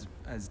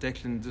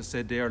Declan just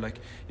said there, like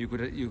you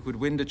could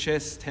win the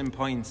chess 10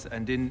 points,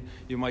 and then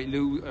you might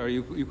lose, or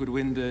you could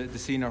win the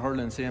senior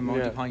hurling same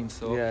amount of points.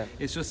 So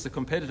it's just a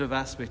competitive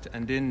aspect,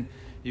 and then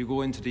you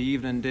go into the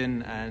evening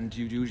then, and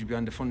you'd usually be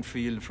on the front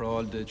field for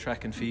all the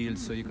track and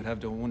fields, so you could have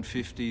the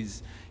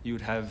 150s,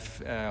 you'd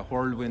have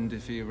whirlwind,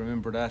 if you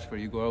remember that, where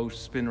you go out,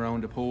 spin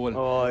around the pole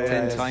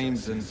 10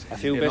 times. And a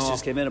few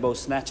messages came in about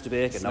Snatch the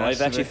Bacon. Now I've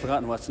actually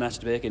forgotten what Snatch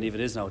the Bacon even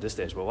is now at this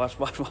stage, but what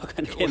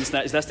kind of game is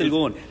that still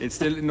going? It's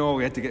still, no,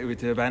 we had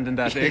to abandon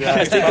that.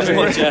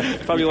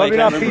 Probably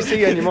not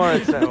PC anymore,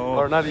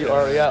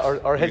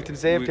 or health and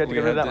safety, had to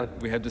get rid of that one.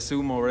 We have the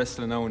sumo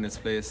wrestling now in its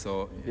place,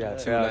 so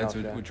two lads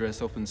would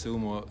dress up in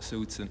sumo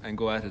suits and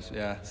go at it.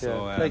 I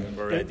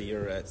remember the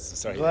year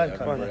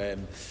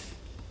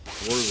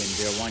Whirlwind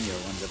there one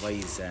of the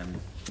boys,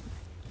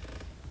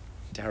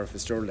 Darragh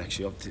Fitzgerald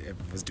actually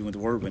was doing the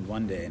Whirlwind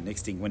one day, and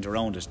next thing went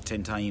around it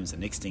 10 times, and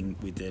next thing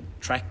with the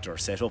tractor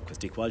set up, because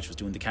Dick Walsh was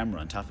doing the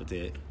camera on top of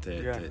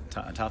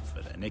on top of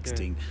it, and next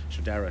thing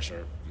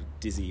Darragh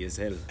dizzy as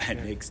hell,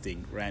 and next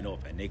thing ran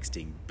up, and next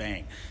thing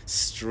bang,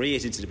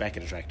 straight into the back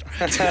of the tractor.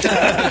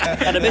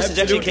 And a message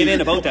actually came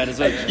in about that as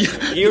well.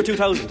 Year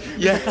 2000.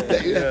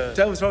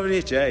 That was probably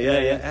it.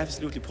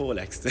 Absolutely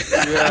poleaxed.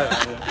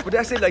 But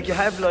that's it. Like you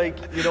have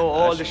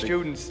all the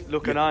students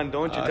looking on,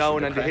 don't you,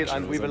 down on the hill,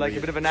 and we were like a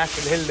bit of a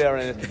natural hill there,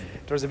 and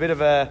there's a bit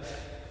of a,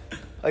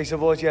 I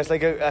suppose,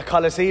 like a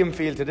Coliseum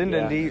feel to it, isn't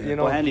it?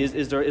 Well, Hanley,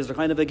 is there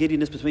kind of a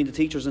giddiness between the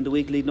teachers in the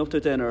week leading up to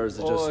it then, or is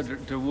it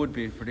just... There would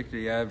be,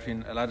 particularly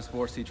between a lot of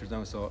sports teachers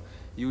now, so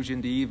usually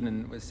in the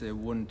evening,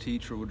 one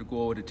teacher would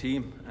go with a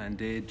team, and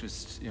they'd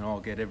just,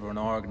 get everyone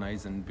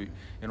organised and be,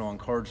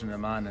 encouraging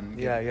them on and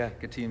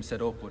get teams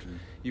set up. But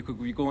you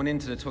could be going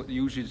into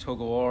usually the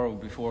tug of war, would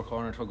be 4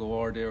 corner tug of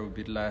war there would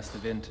be the last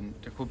event, and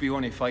there might be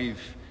only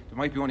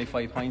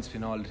 5 points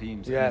between all the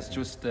teams. And it's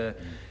just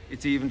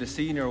it's even the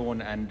senior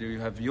one, and you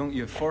have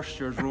first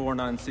years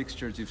roaring on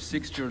sixth years, you have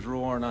sixth years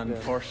roaring on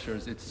first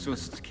years. It's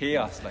just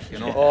chaos,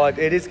 Oh,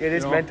 it is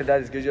mental,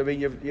 that is, because you've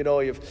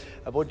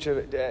a bunch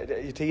of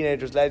your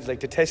teenagers, lads, like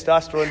the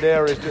testosterone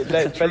there is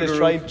fellas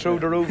trying through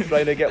the roof,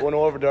 trying to get one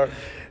over there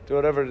to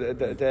whatever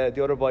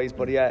the other boys.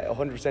 But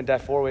 100%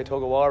 that 4-way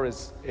tug of war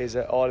is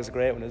always a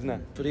great one, isn't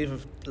it? But even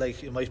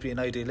it might be an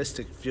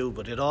idealistic view,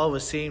 but it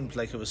always seemed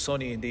like it was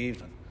sunny in the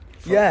evening.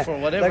 For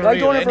whatever I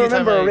don't ever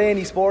remember a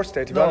rainy sports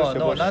day, to be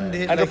honest.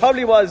 And there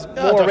probably was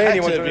more rainy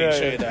ones.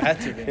 There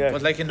had to be.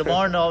 But in the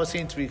morning, it always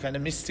seemed to be kind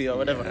of misty or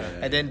whatever.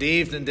 And then the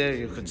evening there,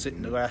 you could sit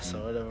in the grass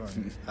or whatever.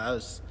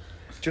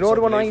 Do you know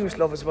the one I used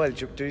to love as well?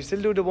 Do you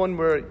still do the one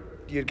where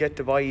you'd get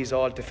the boys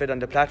all to fit on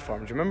the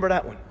platform? Do you remember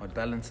that one? The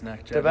balancing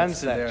act. The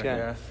balancing act,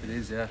 it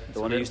is, The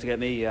one that used to get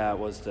me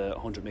was the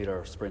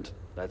 100-metre sprint.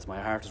 That's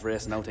my heart is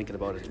racing now thinking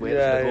about it. Waiting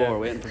for the goal, or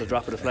waiting for the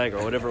drop of the flag,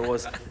 or whatever it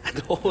was.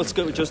 The whole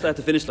school, just at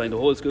the finish line, the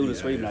whole school is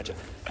screaming at you,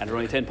 and there are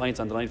only 10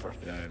 points on the line for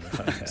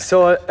it.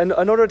 So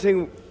another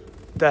thing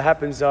that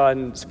happens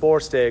on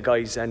Sports Day,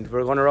 guys, and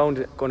we're going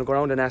to go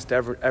around and ask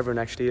everyone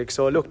actually.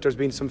 So look, there's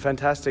been some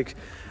fantastic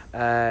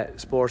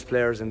sports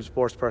players and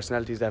sports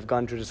personalities that have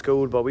gone through the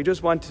school, but we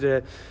just wanted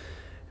to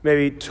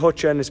maybe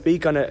touch and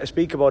speak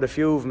about a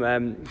few of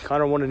them.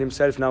 Conor won it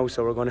himself now,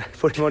 so we're going to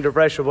put him under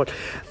pressure. But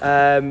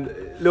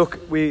look,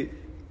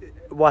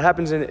 what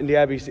happens in the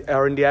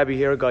Abbey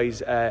here,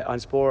 guys, on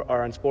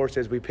sports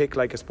days, we pick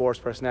like a sports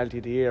personality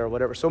of the year or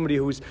whatever, somebody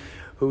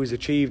who's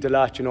achieved a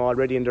lot,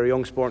 already in their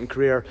young sporting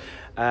career.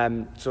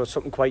 So it's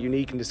something quite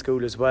unique in the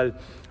school as well.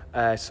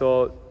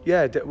 So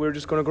yeah, we're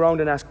just going to go around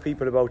and ask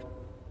people about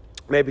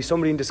maybe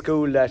somebody in the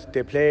school that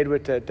they played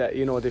with that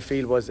they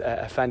feel was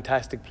a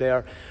fantastic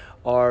player,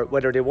 or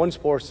whether they won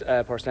sports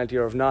personality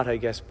or not, I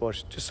guess,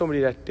 but just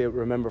somebody that they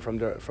remember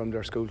from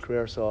their school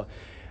career. So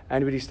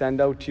anybody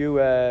stand out to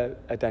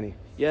you, Danny?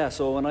 Yeah,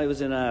 so when I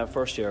was in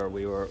first year,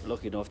 we were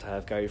lucky enough to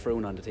have Gary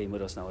Froon on the team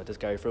with us now.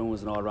 Gary Froon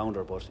was an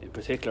all-rounder, but in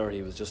particular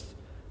he was just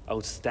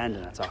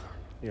outstanding at soccer.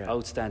 Yeah.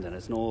 Outstanding.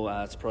 It's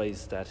no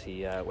surprise that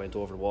he went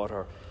over the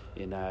water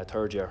in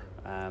third year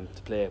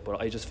to play, but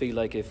I just feel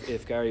like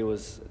if Gary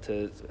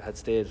had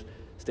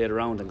stayed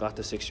around and got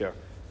to sixth year,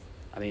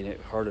 I mean,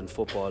 hurling,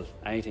 football,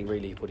 anything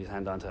really he put his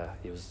hand onto,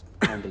 he was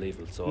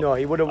unbelievable. So no,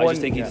 he would have won. I just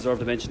think he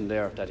deserved a mention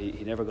there, that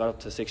he never got up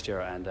to sixth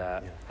year, and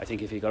I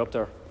think if he got up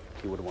there,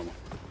 he would have won.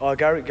 Oh,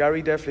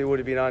 Gary definitely would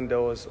have been on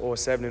those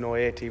 07 and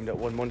 08 team that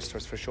won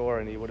Munsters for sure,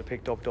 and he would have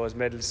picked up those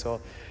medals.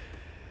 So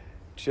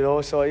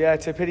yeah,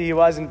 it's a pity he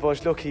wasn't,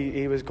 but look,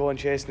 he was going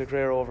chasing a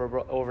career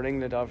over in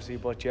England, obviously,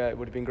 but yeah, it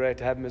would have been great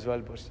to have him as well.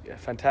 But yeah,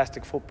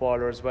 fantastic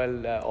footballer as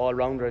well, all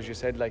rounder, as you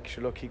said. Like,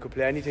 look, he could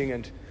play anything,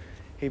 and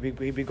he'd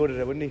be good at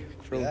it, wouldn't he?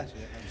 Yeah,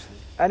 absolutely.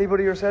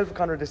 Anybody yourself,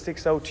 Conor, that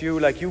sticks out to you?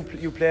 Like, you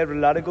played with a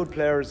lot of good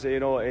players,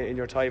 in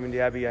your time in the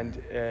Abbey,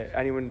 and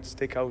anyone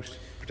stick out in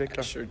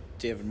particular? Sure,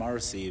 David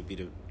Morrissey would be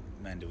the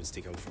man that would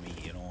stick out for me.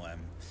 He came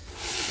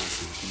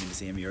in the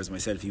same year as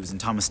myself. He was in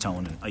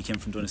Thomastown, and I came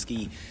from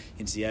Doneski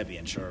into the Abbey,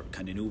 and sure,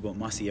 kind of knew about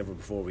Mossy ever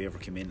before we ever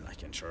came in.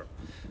 Like, and sure,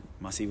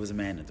 Mossy was a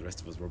man, and the rest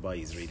of us were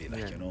boys, really.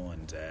 Like,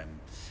 and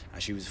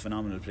actually, he was a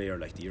phenomenal player.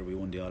 Like, the year we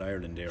won the All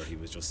Ireland there, he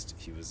was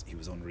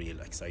unreal.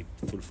 Like, side,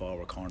 full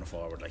forward, corner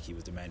forward. Like, he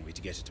was the man. We had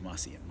to get it to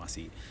Mossy, and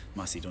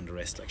Mossy done the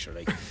rest. Like, sure,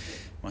 like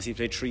Mossy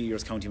played 3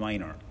 years county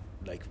minor,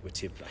 like with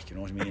Tip, like, you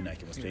know what I mean?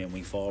 Like, he was playing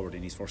wing forward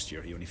in his first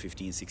year. He only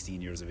 15,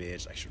 16 years of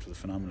age. Like, sure, it was a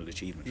phenomenal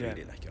achievement,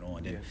 really. Like,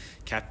 and then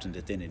captained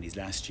it then in his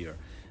last year,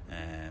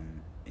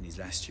 and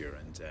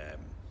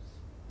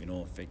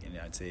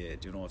I'd say,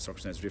 if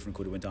circumstances were different,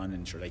 could have went on,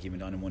 and sure, like, he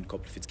went on and won a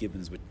couple of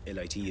Fitzgibbons with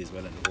LIT as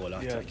well, and the whole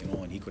lot, like,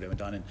 and he could have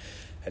went on and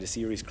had a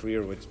serious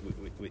career with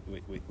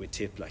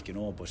Tip, like,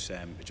 but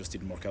it just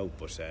didn't work out.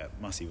 But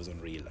Mossy was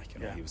unreal, like,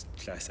 he was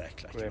class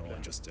act, like,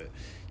 and just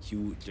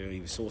huge. He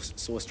was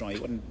so strong. He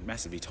wasn't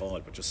massively tall,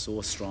 but just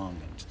so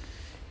strong,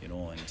 and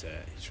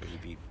sure,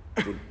 he'd be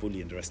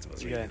bullying the rest of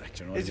us, really.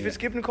 Like, is the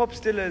Fitzgibbon Cup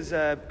still as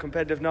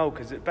competitive now?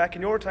 Because back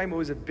in your time it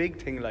was a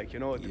big thing, like, the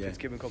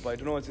Fitzgibbon Cup. I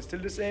don't know, is it still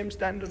the same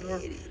standard, or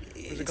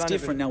it's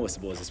different now? I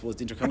suppose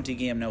the intercounty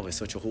game now has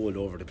such a hold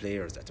over the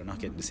players that they're not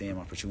getting the same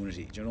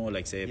opportunity.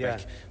 Like, say,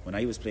 back when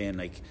I was playing,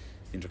 like,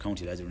 the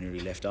intercounty lads were nearly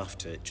left off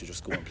to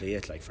just go and play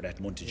it, like, for that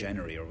month of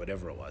January or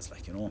whatever it was,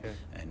 like, and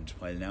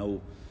while now,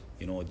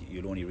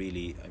 you'll only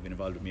really, I've been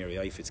involved with Mary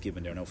I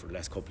Fitzgibbon there now for the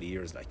last couple of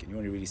years, like, and you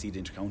only really see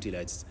the intercounty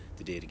lads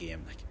the day of the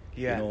game, like,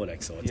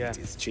 so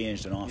it's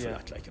changed an awful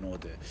lot, like, and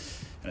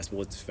I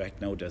suppose the fact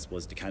now that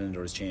the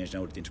calendar has changed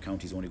now, that the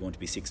intercounty is only going to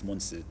be 6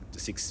 months,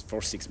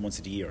 first 6 months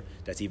of the year,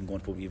 that's even going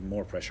to put even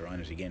more pressure on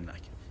it again,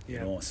 like,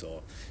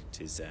 so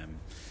it is.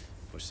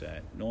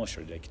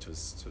 Sure, like, it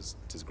was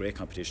a great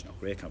competition, and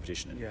for great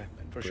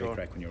sure.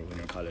 crack when you're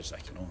in college,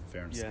 like,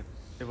 fairness. Yeah.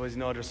 It was,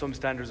 there's some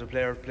standards of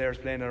players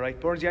playing it right.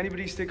 Burnsy,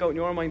 anybody stick out in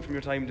your mind from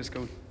your time in the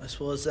school? I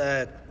suppose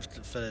the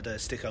fella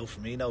that stick out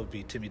for me now would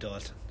be Timmy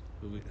Dalton,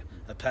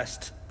 a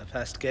past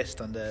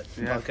guest on the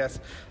podcast.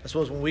 I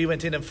suppose when we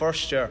went in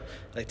first year,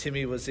 like,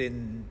 Timmy was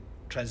in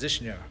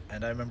transition year,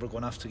 and I remember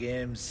going off to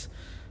games,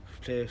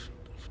 they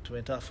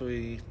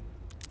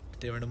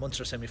were in a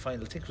Munster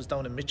semi-final, I think it was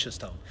down in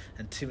Mitchelstown,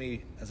 and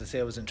Timmy, as I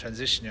say, was in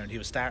transition year, and he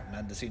was starting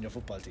on the senior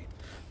football team,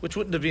 which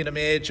wouldn't have been a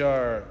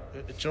major,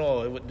 it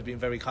wouldn't have been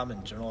very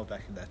common,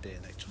 back in that day,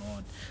 like,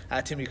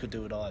 and Timmy could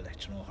do it all,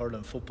 like,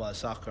 hurling, football,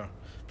 soccer,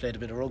 played a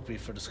bit of rugby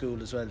for the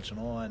school as well, and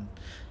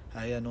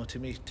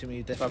Timmy definitely.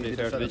 It's probably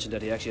fair to mention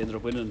that he actually ended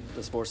up winning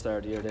the Sports Star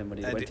of the Year then when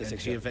he went to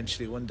 6 year. He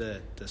eventually won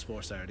the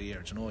Sports Star of the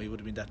Year. He would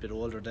have been that bit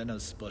older than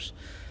us, but,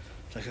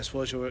 like, I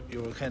suppose you were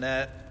kind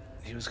of.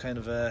 He was kind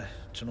of a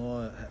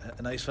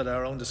nice fella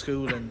around the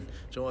school, and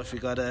if you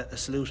got a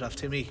salute off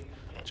Timmy,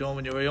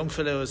 when you were a young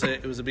fella,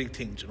 it was a big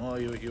thing.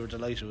 You were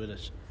delighted with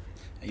it.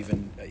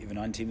 Even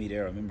on Timmy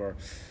there, I remember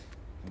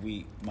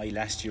my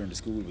last year in the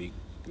school, we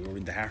were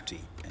in the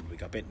Harty, and we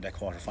got beaten that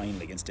quarter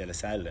final against De La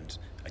Salle, and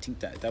I think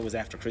that was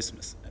after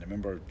Christmas. And I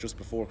remember just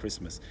before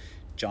Christmas,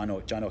 John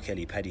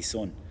O'Kelly, Paddy's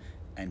son,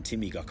 and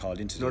Timmy got called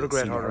into the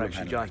great senior hurler,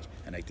 actually, John.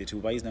 And like, the two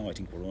boys now, I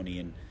think were only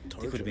in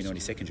they could have been only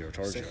second year or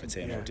third year, I'd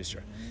say, at this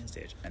year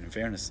stage. And in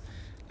fairness,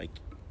 like,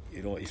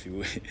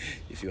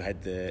 if you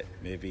had the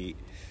maybe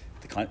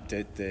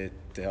the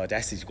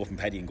audacity to go from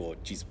Paddy and go,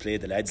 geez, play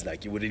the lads,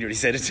 like, you would have nearly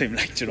said it to him,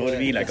 like, do you know what I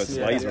mean? Like, us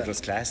boys were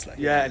just class, like.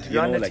 Yeah, and to be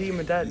on the like, team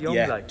with that young,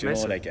 like, do you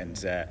know, like,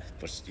 and,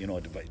 but, you know,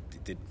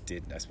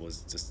 I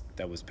suppose just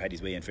that was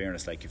Paddy's way, in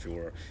fairness, like, if you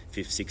were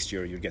 5th, 6th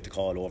year, you'd get the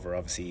call over,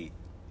 obviously,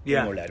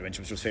 more lad, which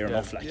was fair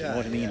enough, like, you know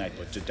what I mean? Like,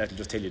 but that'll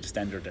just tell you the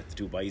standard that the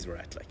two boys were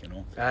at, like, you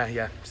know.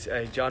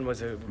 John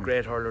was a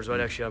great hurler as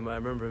well, actually. I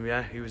remember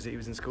him, he was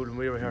in school when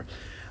we were here.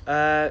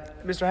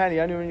 Mr. Haney,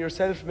 anyone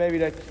yourself maybe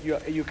that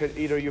you could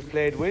either you've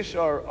played with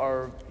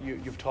or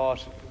you've taught,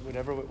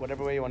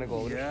 whatever way you want to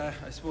go with it?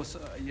 I suppose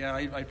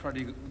I'd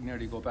probably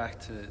nearly go back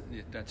to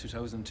that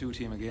 2002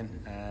 team again,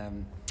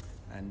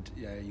 and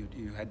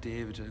you had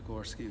David, of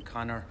course,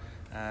 Connor,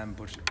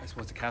 but I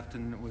suppose the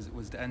captain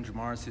was Andrew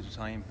Morrissey at the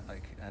time.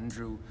 Like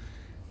Andrew,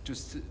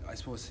 just I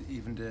suppose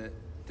even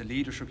the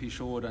leadership he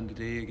showed on the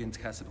day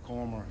against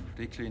Castlecomer,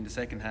 particularly in the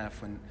second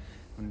half when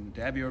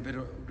the Abbey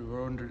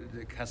were under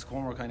the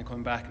Castlecomer kind of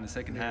coming back in the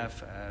second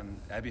half.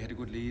 Abbey had a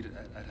good lead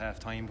at half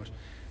time, but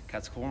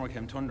Castlecomer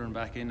came thundering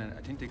back in, and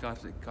I think they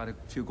got a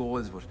few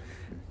goals. But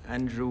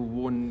Andrew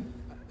won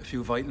a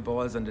few vital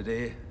balls on the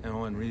day, you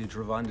know, and really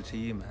drove on the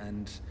team.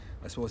 And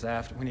I suppose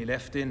after when he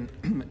left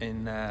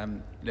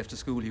left the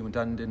school, he went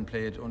on and then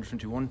played under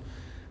 21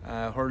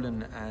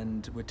 hurling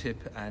and with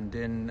Tip, and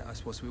then I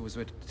suppose we was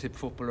with Tip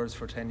footballers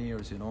for 10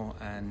 years, you know,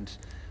 and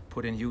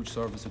put in huge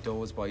service with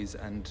those boys,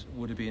 and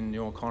would have been, you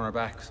know, corner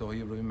back, so he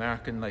would have been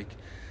marking like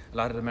a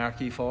lot of the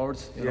marquee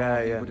forwards, you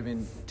know. He would have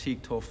been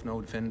teak tough, no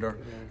defender,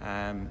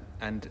 and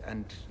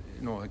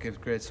you know, I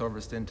gave great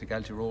service then to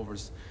Galtee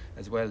Rovers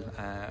as well.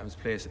 I was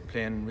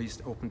playing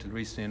up until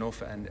recently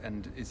enough,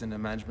 and is in a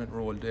management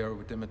role there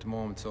with them at the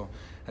moment, so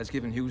has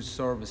given huge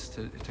service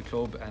to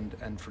club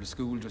and for the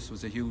school. Just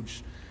was a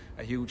huge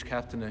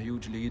captain, a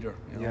huge leader,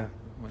 you know,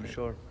 for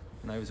sure.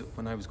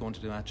 When I was going to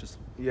the matches.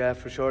 Yeah,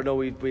 for sure. No,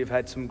 we've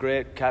had some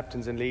great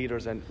captains and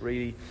leaders and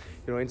really,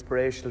 you know,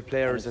 inspirational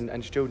players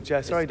and students.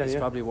 Yeah, sorry, Dan. It's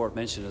probably worth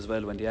mentioning as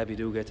well, when the Abbey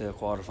do get to a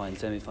quarter-final,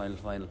 semi-final,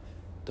 final,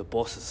 the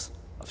buses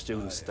of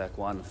students that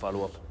go on and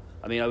follow up.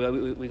 I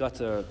mean, we got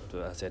to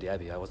I said the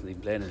Abbey, I wasn't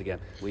even playing it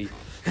again. We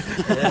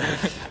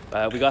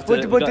got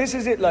to... But this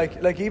is it,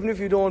 like even if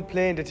you don't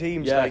play in the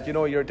teams, like, you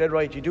know, you're dead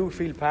right, you do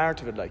feel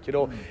part of it, like, you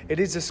know, it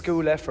is a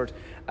school effort,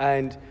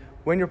 and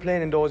when you're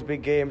playing in those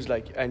big games,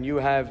 like, and you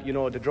have, you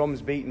know, the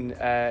drums beating,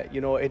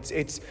 you know,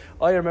 it's.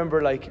 I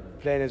remember like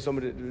playing in some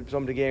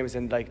of the games,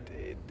 and like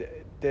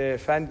the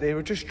fan, they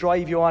would just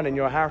drive you on, and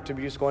your heart to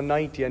be just going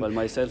 90. And, well,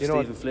 myself, you know,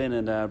 Stephen Flynn,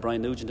 and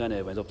Brian Nugent,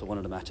 went up to one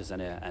of the matches,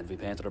 and we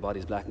painted our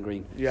bodies black and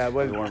green. Yeah,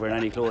 well, we weren't wearing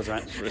any clothes.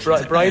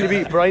 Brian to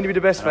be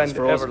the best fan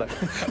ever. Like.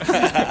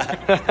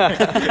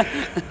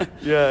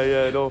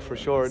 No, for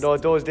sure. No,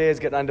 those days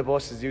getting on the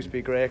buses used to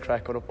be great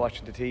crack, going up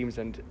watching the teams,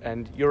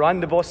 and you're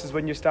on the buses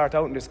when you start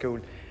out in the school,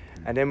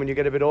 and then when you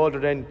get a bit older,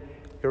 then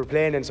you're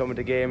playing in some of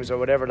the games or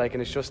whatever, like,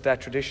 and it's just that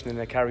tradition, and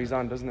it carries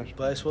on, doesn't it?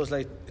 But I suppose,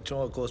 like, you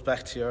know, it goes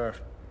back to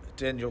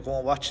then you're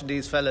going watching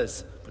these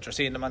fellas, but you're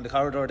seeing them on the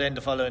corridor then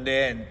the following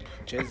day, and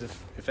geez,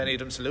 if any of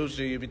them saluted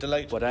you, you'd be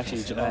delighted. But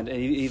actually, and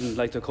even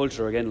like the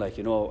culture again, like,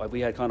 you know,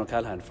 we had Conor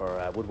Callahan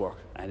for woodwork,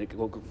 and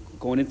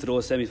going into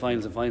those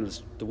semi-finals and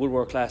finals, the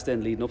woodwork class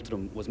then leading up to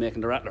them was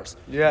making the rattlers.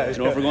 Yeah, you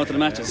know, if we're going to the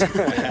matches,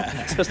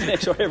 just to make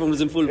sure everyone was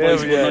in full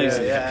voice.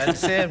 And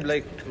same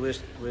like with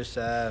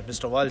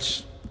Mr.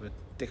 Walsh.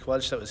 Dick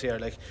Walsh that was here,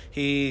 like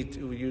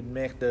you'd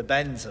make the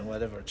bands and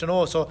whatever, you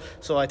know. So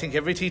I think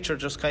every teacher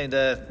just kind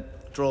of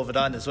drove it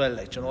on as well,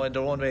 like, you know, in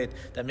their own way.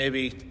 That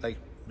maybe like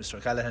Mr.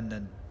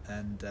 Callahan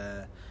and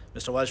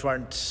Mr. Walsh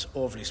weren't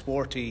overly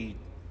sporty,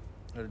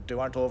 or they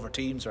weren't over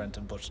teams or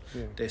anything, but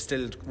they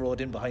still rode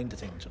in behind the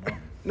things, you know.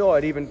 No,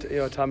 and even, you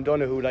know, Tom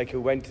Donoghue, like,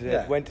 who went to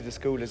the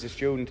school as a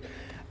student,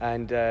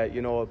 and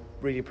you know,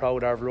 really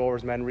proud of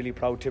Rovers man, really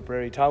proud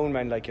Tipperary Town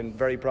man, like, and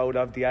very proud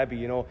of the Abbey,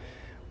 you know.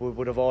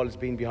 Would have always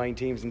been behind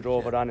teams and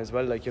drove it on as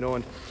well, like, you know,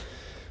 and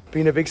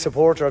being a big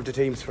supporter of the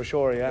teams for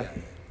sure,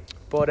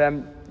 But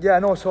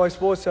so I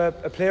suppose a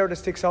player that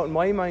sticks out in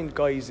my mind,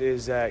 guys,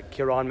 is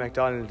Kieran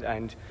MacDonald,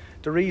 and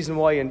the reason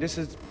why, and this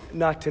is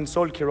not to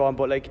insult Kieran,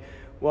 but like,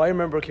 well, I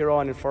remember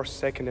Kieran in first,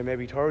 second, and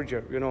maybe third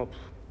year, you know,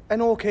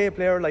 an okay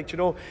player, like, you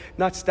know,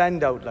 not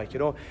stand out, like, you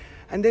know,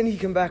 and then he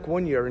came back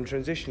one year in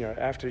transition year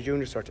after the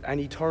junior cert, and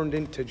he turned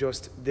into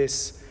just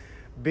this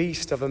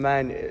beast of a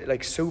man,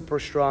 like super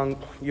strong.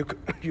 You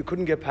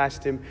couldn't get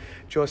past him,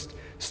 just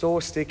so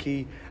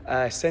sticky,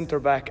 centre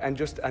back, and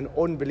just an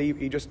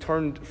unbelievable. He just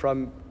turned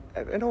from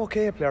an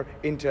okay player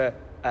into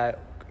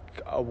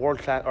a world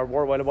class or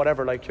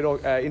whatever, like, you know,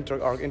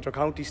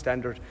 inter-county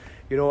standard,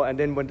 you know, and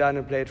then went down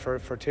and played for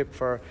Tip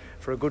for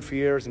a good few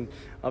years, and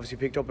obviously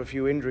picked up a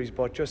few injuries,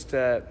 but just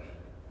a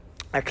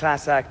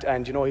class act.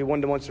 And, you know, he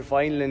won the Munster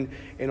final in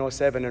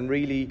 2007, and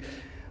really,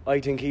 I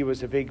think he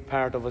was a big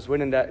part of us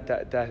winning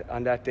that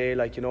on that day.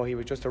 Like, you know, he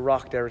was just a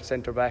rock there at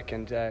centre back,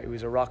 and he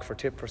was a rock for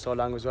Tip for so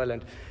long as well,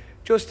 and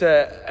just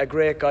a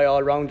great guy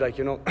all round. Like,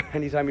 you know,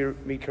 anytime you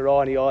meet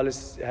Kieran, he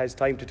always has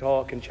time to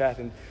talk and chat,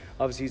 and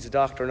obviously he's a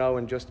doctor now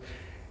and just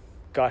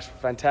got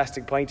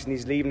fantastic points in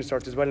his leaving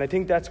cert as well. And I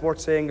think that's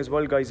worth saying as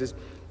well, guys, is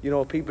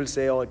people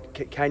say, oh,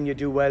 can you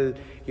do well,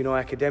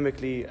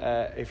 academically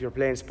if you're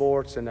playing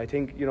sports? And I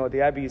think,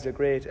 the Abbey is a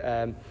great,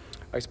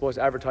 I suppose,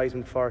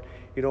 advertisement for,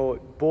 both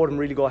of them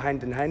really go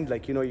hand in hand.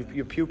 Like,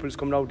 your pupils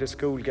coming out of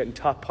school getting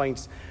top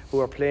points who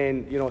are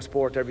playing,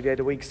 sport every day of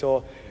the week.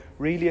 So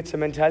really it's a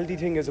mentality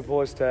thing as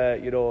opposed to,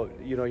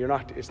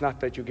 it's not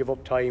that you give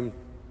up time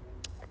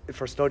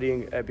for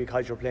studying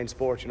because you're playing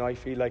sport. I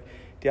feel like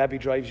the Abbey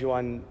drives you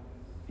on,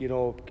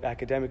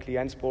 academically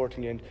and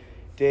sporting. And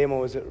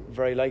Damo was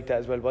very like that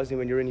as well, wasn't he?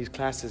 When you're in his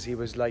classes, he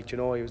was like,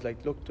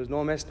 look, there's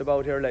no messing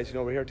about here, lads.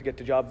 We're here to get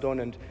the job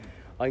done, and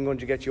I'm going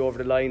to get you over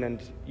the line.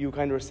 And you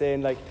kind of were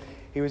saying, like,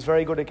 he was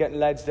very good at getting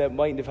lads that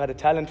mightn't have had a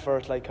talent for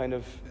it, like, kind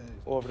of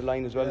over the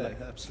line as well. Yeah,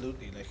 like.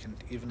 Absolutely. Like, and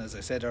even as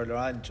I said earlier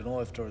on,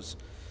 if there's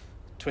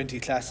 20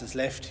 classes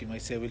left, he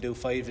might say, we'll do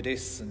 5 of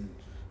this and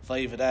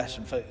 5 of that,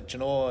 and 5,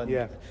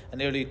 and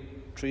nearly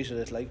treated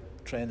it like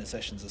training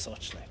sessions as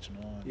such, like,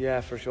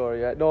 Yeah, for sure.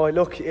 Yeah. No,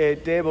 look,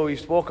 Damo, we've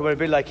spoken about a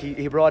bit. Like,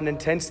 he brought an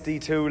intensity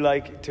to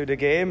the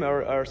game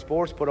or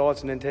sports, but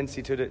also an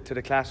intensity to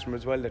the classroom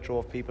as well that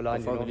drove people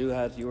on.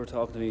 You were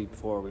talking to me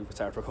before we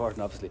started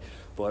recording, obviously,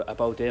 but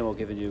about Damo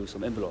giving you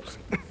some envelopes.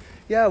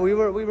 Yeah, we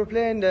were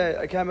playing.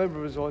 I can't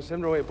remember if it was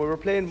similar way, but we were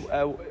playing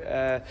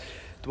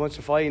the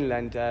Munster final,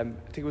 and I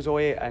think it was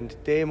 08, and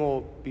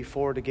Damo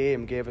before the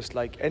game gave us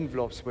like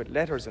envelopes with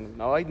letters in them.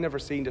 Now, I'd never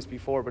seen this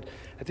before, but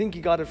I think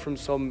he got it from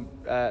some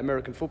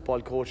American football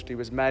coach that he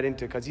was mad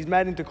into, because he's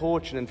mad into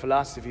coaching and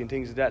philosophy and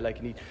things like that, like,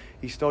 and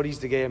he studies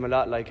the game a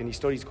lot, like, and he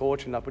studies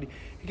coaching a lot, but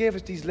he gave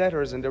us these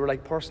letters, and they were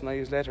like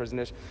personalised letters, and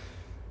it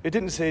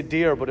didn't say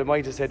dear, but it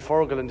might have said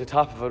Fergal on the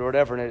top of it or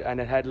whatever,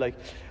 and it had like,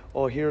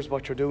 oh, here's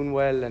what you're doing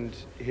well, and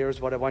here's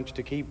what I want you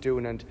to keep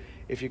doing, and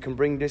if you can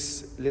bring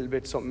this little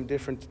bit something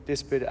different,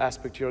 this bit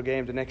aspect to your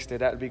game the next day,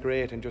 that'll be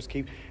great. And just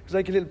keep, it was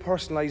like a little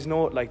personalised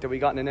note, like, that we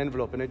got in an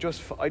envelope, and I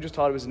just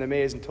thought it was an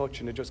amazing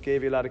touch, and it just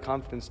gave you a lot of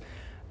confidence.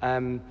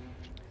 And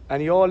I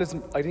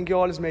think he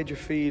always made you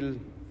feel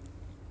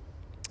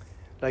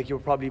like you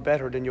were probably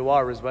better than you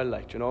are as well,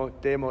 like,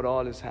 Damo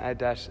always had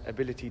that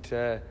ability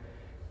to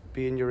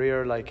be in your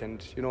ear, like,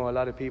 and a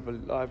lot of people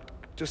have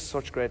just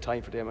such great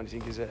time for them, and I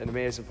think he's an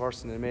amazing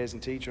person, an amazing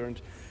teacher, and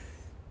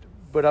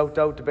without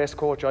doubt the best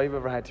coach I've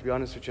ever had, to be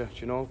honest with you,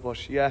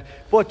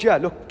 but yeah,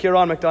 look,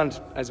 Kieran McDonald,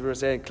 as we were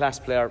saying, class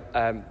player,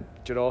 and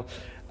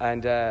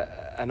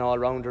an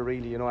all-rounder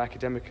really,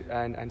 academic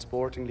and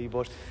sportingly,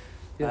 but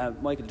yeah.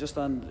 Michael, just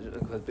on,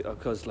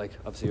 because like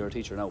obviously you're a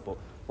teacher now, but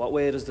what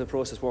way does the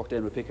process work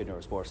then with picking your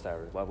sports star?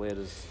 What way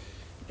does...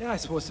 Yeah, I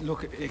suppose,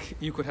 look,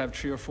 you could have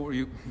 3 or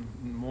 4,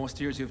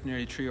 most years you have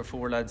nearly 3 or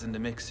 4 lads in the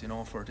mix,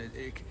 for it.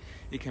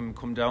 It can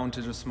come down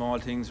to just small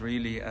things,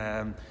 really.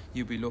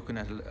 You'd be looking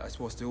at, I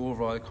suppose, the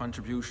overall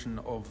contribution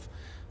of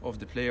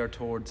the player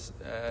towards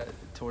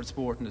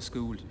sport in the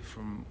school,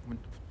 from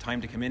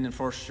time to come in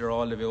first year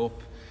all the way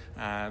up.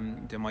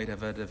 They might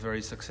have had a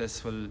very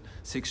successful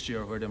 6th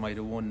year where they might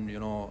have won,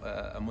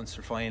 a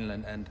Munster final,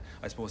 and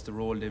I suppose the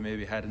role they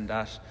maybe had in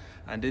that.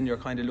 And then you're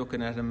kind of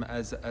looking at them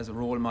as a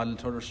role model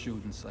to other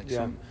students. Like,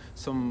 yeah.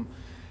 Some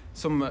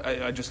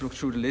I just looked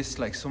through the list,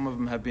 like, some of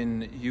them have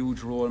been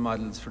huge role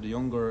models for the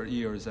younger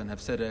years and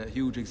have set a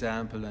huge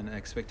example and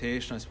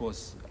expectation, I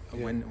suppose.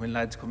 Yeah. When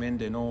lads come in,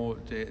 they know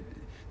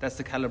that's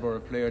the calibre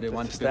of player they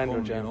want to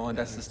become, and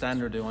that's the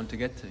standard they want to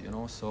get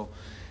to, so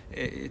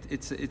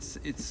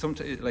it's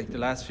something like the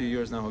last few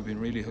years now have been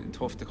really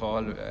tough to call,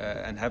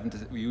 and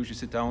we usually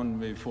sit down,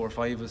 maybe 4 or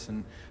 5 of us,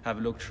 and have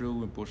a look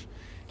through, but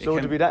so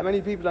would there be that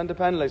many people on the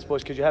panel, I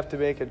suppose, because you have to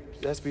make it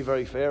has to be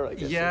very fair, I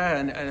guess. Yeah,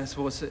 and I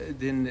suppose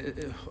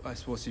then I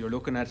suppose you're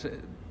looking at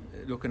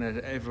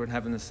everyone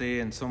having a say,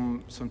 and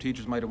some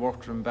teachers might have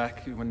worked them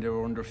back when they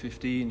were under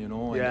 15, and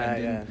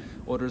then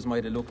others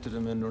might have looked at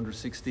them when under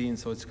 16.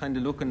 So it's kind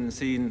of looking and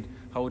seeing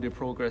how they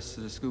progress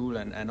to the school,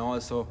 and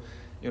also,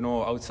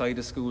 outside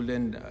of school,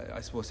 then I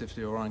suppose if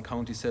they were on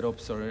county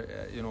setups, or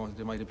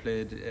they might have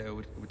played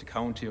with the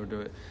county or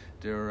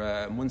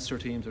their Munster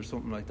teams or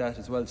something like that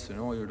as well.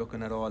 So you're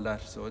looking at all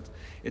that. So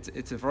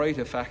it's a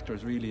variety of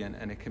factors really,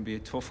 and it can be a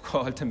tough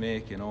call to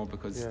make,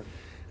 because. Yeah.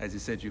 As you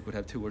said, you could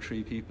have 2 or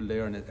 3 people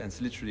there, and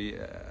it's literally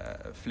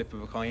a flip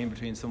of a coin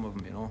between some of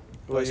them,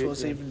 Well, I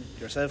suppose even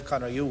yourself,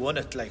 Conor, you won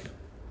it. Like, do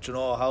you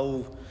know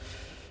how?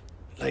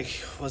 Like,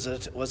 was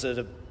it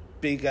a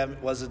big?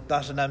 Was it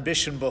not an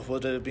ambition, but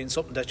would it have been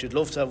something that you'd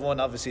love to have won?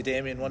 Obviously,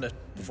 Damien won it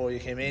before you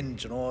came in.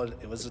 Do you know,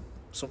 it was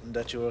something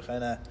that you were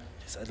kind of,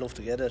 I'd love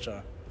to get it,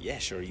 or? Yeah,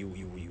 sure. You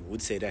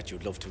would say that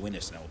you'd love to win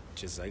it. Now,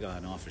 I got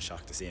an awful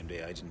shock the same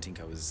day. I didn't think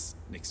I was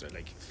next to it.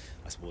 Like,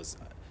 I suppose.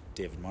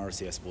 David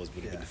Morrissey, I suppose,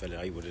 would have been the fella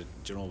I would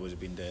have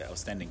been the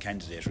outstanding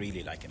candidate,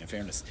 really. Like, and in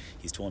fairness,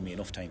 he's told me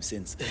enough times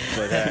since.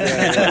 But,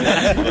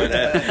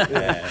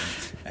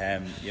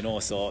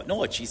 so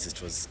no, Jesus,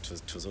 it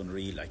was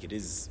unreal. Like, it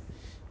is,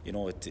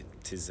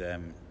 it's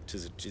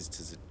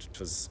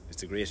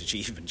a great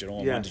achievement,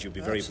 one that you'd be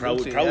very proud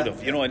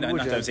of, and not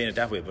that I'm saying it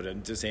that way, but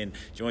I'm just saying,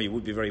 you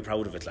would be very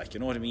proud of it, like, you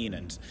know what I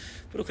mean.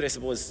 But look, I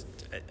suppose,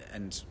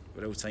 and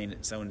without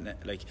sounding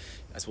like,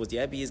 I suppose the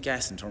Abbey is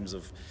gas in terms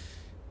of,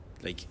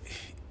 like,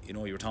 you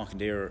know, you were talking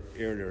there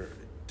earlier,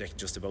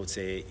 just about,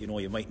 say, you know,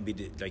 you mightn't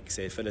be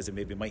say fellas that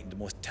maybe mightn't the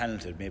most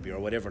talented maybe or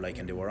whatever, like,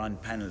 and they were on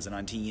panels and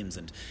on teams,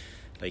 and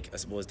like, I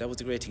suppose that was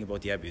the great thing about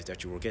the Abbey, is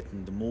that you were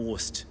getting the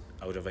most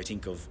out of, I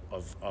think, of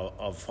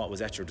what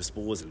was at your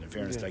disposal, in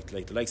fairness.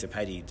 Like the likes of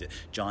Paddy,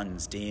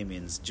 Johns,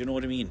 Damien's, do you know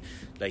what I mean?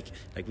 Like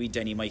we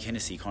Denny Mike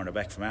Hennessy,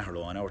 cornerback from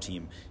Aherlow, on our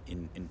team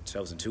in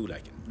 2002,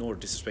 like, no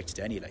disrespect to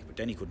Denny, like, but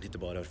Denny couldn't hit the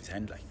ball out of his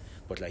hand, like,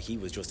 but like, he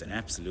was just an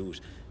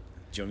absolute,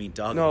 do you know what I mean,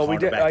 dog?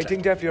 No, I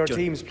think definitely our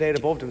teams played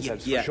above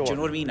themselves, for sure. Do you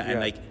know what I mean?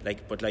 And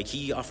but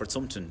he offered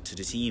something to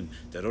the team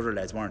that other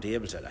lads weren't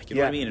able to. Like, you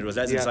know what I mean? It was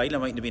lads in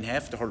Ireland mightn't have been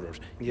half the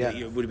hurlers. Yeah.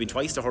 It would have been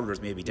twice the hurlers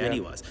maybe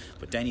Danny was.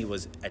 But Danny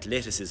was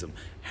athleticism,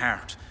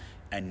 heart.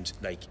 And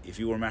like, if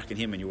you were marking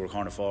him and you were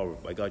corner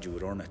forward, by God, you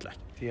would earn it. Like,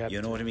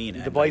 you know what I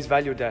mean? The boys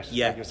valued that.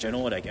 Yeah, do you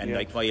know, like, and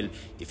like, while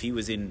if he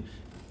was in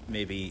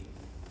maybe,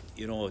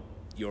 you know,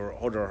 your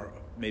other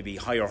maybe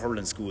higher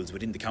hurling schools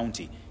within the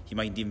county, he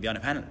mightn't even be on a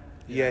panel.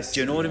 Yes. Do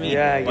you know what I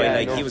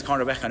mean? He was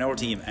cornerback on our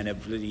team, and a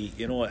bloody,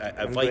 you know,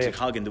 a vital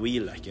cog in the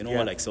wheel, like, you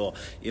know, like, so,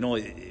 you know,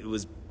 it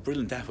was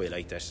brilliant that way,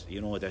 like that,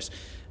 you know, that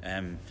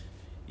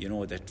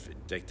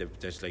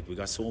like we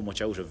got so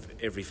much out of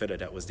every fella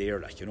that was there,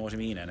 like, you know what I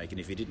mean? And like, and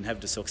if you didn't have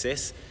the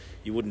success,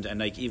 you wouldn't. And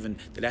like, even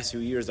the last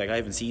few years, like, I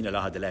haven't seen a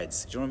lot of the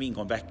lads, do you know what I mean,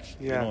 going back,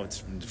 you know, it's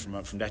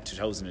from that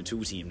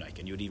 2002 team, like,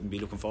 and you'd even be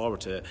looking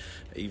forward to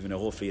even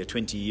hopefully a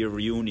 20-year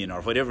reunion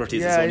or whatever it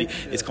is.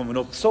 It's coming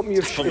up, something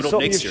you've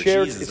next year.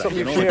 Shared, Jesus,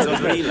 something like, you've shared, it's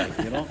unreal, like,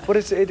 you know. But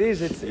it's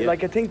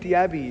like, I think the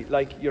Abbey,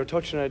 like you're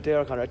touching on it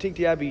there, Conor, I think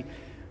the Abbey,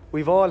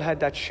 we've all had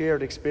that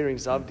shared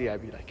experience of the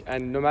Abbey, like,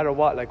 and no matter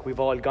what, like, we've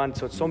all gone,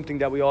 so it's something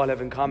that we all have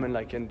in common,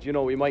 like, and you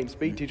know, we mightn't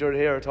speak to each other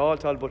here at all,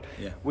 but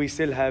we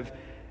still have,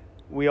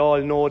 we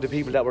all know the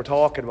people that we're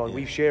talking about.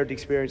 We've shared the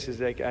experiences,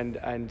 like,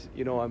 and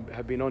you know,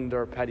 have been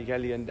under Paddy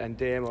Kelly and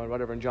Dame or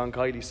whatever, and John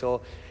Kiley,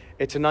 so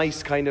it's a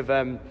nice kind of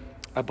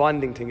a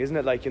bonding thing, isn't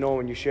it? Like, you know,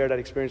 when you share that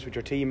experience with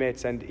your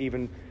teammates, and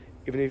even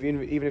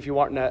if you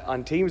weren't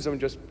on teams,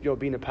 and just, you know,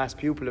 being a past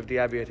pupil of the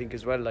Abbey, I think,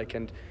 as well, like,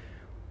 and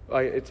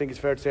I think it's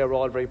fair to say we're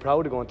all very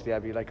proud of going to the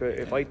Abbey. Like,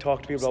 if I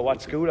talk to people about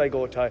what school I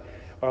go to,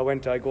 or I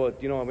went to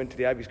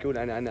the Abbey school,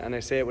 and I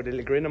say it with a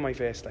little grin on my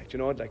face, like, you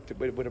know, like,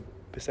 with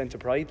a sense of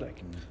pride, like.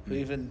 But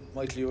even,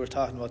 Michael, you were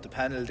talking about the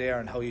panel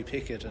there and how you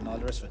pick it and all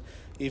the rest of it.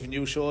 Even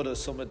you showed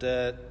us some of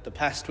the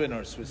past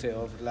winners, we'd say,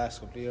 over the last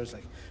couple of years,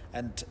 like,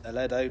 and a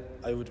lad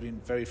I would have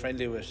been very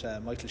friendly with,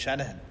 Michael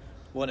Shanahan,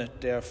 won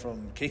it there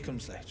from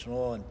Kickham's, like, you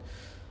know, and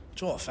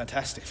you know, a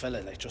fantastic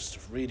fella, like, just a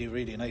really,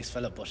 really nice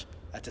fella, but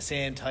at the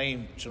same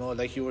time, you know,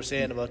 like you were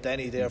saying about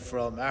Danny there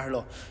from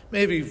Aherlow,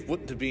 maybe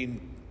wouldn't have been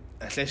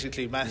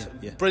athletically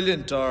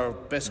brilliant or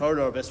best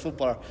hurler or best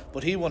footballer,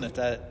 but he won it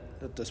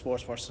the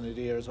sports person of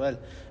the year as well.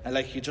 And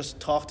like, you just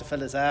talked to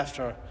fellas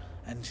after,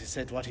 and he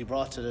said what he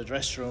brought to the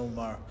dressing room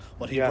or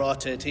what he brought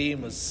to a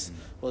team was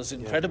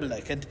incredible.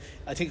 Like, and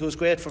I think it was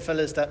great for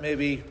fellas that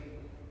maybe,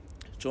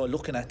 you know,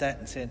 looking at that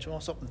and saying, you know,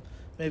 something,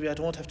 maybe I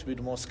don't have to be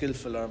the most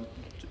skillful, or,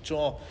 you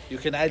know, you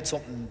can add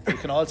something. You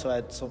can also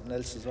add something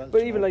else as well.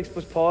 But even, like, I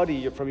suppose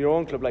Paddy from your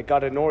own club, like,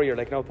 got an Orier,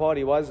 like, now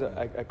Paddy was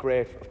a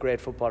great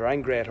footballer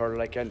and great hurler,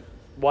 like, and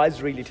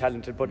was really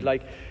talented. But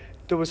like,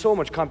 there was so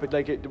much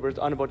like, it was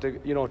on about the,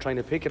 you know, trying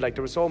to pick it. Like,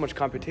 there was so much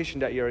competition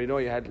that year. You know,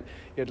 you had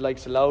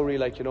likes of Lowry,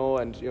 like, you know,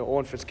 and, you know,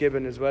 Owen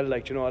Fitzgibbon as well.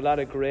 Like, you know, a lot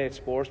of great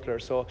sports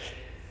players. So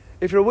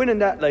if you're winning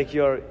that, like,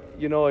 you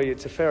know,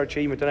 it's a fair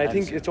achievement, and I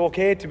think it's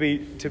okay to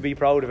be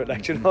proud of it.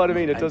 Like, you know what I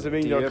mean? It doesn't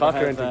mean you're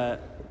cocky.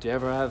 Do you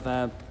ever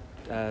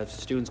have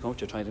students come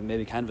to you trying to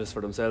maybe canvas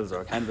for themselves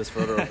or canvas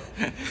for other?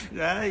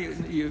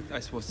 I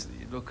suppose,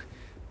 look,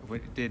 when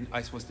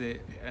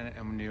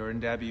you're in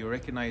the Abbey, you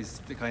recognise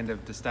the kind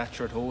of the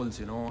stature it holds,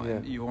 you know,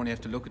 and you only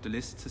have to look at the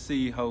list to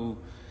see how,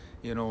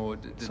 you know,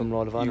 some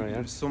roll of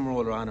honour, some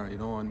roll of honour, you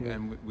know,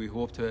 and we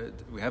hope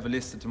we have a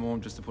list at the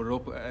moment just to put it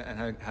up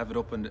and have it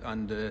up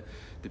on the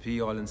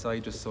P all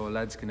inside, just so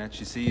lads can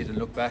actually see it and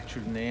look back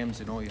through the names.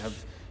 You know, you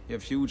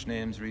have huge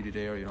names really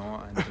there, you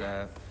know,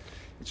 and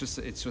it's just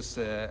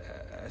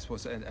I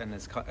suppose, and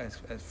as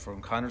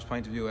from Conor's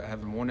point of view,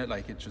 having won it,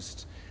 like, it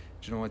just,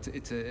 you know,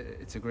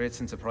 it's a great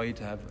sense of pride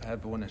to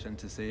have won it, and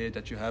to say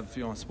that you have,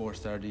 you know, sports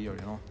star of the year,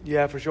 you know.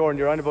 Yeah, for sure. And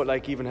you're on about,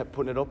 like, even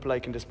putting it up,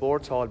 like, in the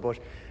sports hall, but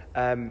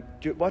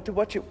what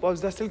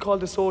was that still called,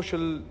 the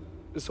social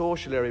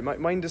area?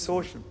 Mind the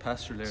social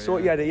pastoral area. So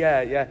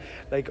yeah.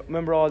 Like,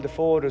 remember all the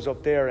photos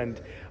up there,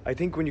 and I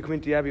think when you come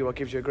into the Abbey, what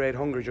gives you a great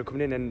hunger is you're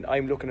coming in, and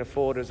I'm looking at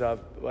photos of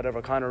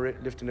whatever Conor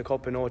lifting the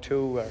cup in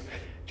 02, or,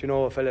 you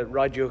know, a fella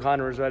Roger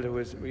O'Connor as well, who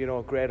was, you know,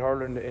 a great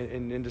hurler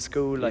in the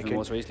school. Even like,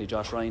 most recently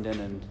Josh Ryan then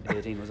in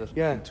 18, was it?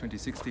 Yeah,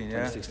 2016.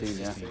 Yeah,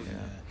 2016. Yeah.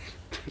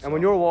 And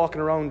when you're walking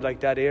around, like,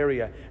 that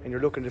area, and you're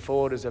looking at the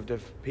photos of the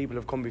people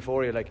who've come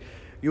before you, like,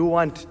 you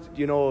want,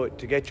 you know,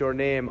 to get your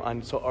name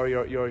on, or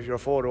your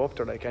photo up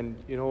there, like, and,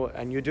 you know,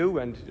 and you do,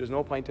 and there's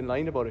no point in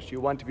lying about it.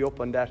 You want to be up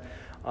on that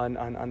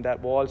on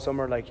that wall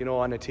somewhere, like, you know,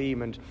 on a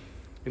team, and,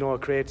 you know,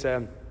 it creates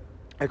a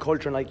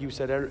culture, and like you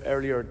said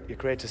earlier, it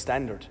creates a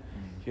standard,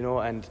 you know,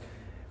 and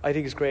I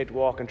think it's great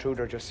walking through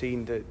there, just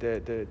seeing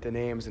the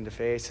names and the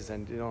faces,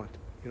 and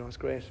it's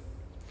great.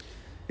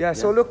 Yeah.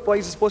 So look,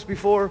 boys, I suppose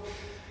before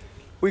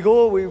we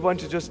go, we want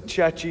to just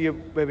chat to you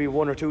maybe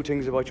one or two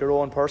things about your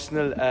own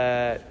personal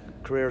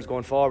careers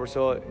going forward.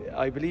 So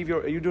I believe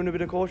are you doing a bit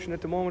of coaching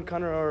at the moment,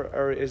 Conor,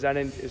 or is that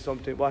is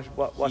something what's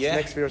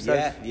next for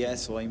yourself? Yeah.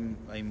 So I'm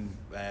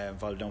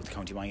involved now with the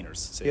county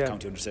minors, so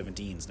county under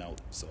 17s now.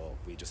 So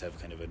we just have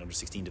kind of an under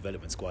 16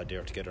 development squad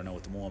there together now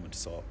at the moment.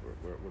 So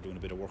we're doing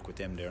a bit of work with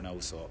them there now.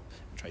 So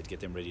I'm trying to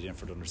get them ready then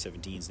for the under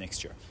 17s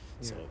next year.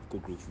 So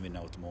good group of them in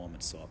now at the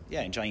moment. So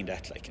yeah, enjoying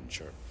that, like, and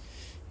sure.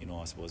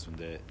 I suppose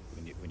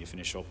when you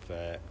finish up,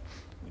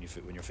 when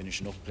you're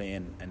finishing up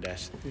playing and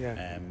that,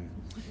 I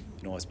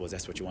suppose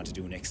that's what you want to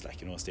do next. Like,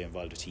 stay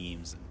involved with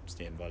teams and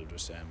stay involved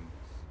with,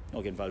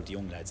 get involved with the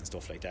young lads and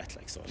stuff like that.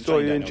 Like, so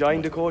you're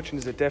enjoying the coaching?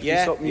 Is it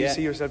definitely something you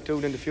see yourself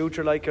doing in the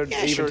future, like, or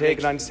even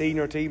taking on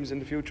senior teams in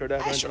the future?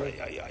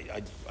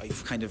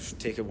 I've kind of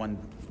taken one.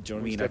 Do you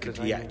know what I mean?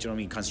 Do you know what I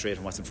mean? Concentrate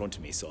on what's in front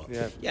of me. So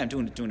I'm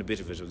doing a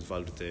bit of it. I was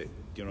involved with the.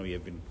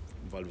 You've been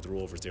involved with the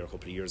Rovers there a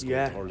couple of years ago,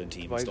 with the hurling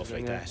team and stuff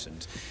like that,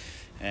 and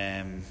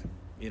and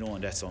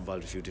that's so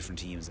involved with a few different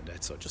teams and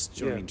that. So just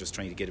just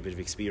trying to get a bit of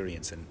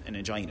experience and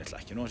enjoying it,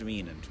 like, you know what I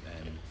mean, and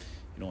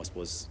I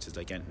suppose it's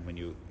like when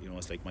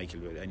it's like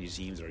Michael with any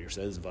teams or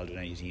yourselves involved in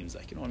any teams,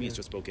 like, what I mean, it's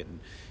just about getting,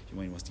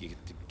 wants to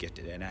get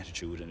an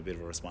attitude and a bit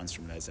of a response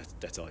from lads.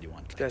 That's all you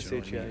want. Like, that's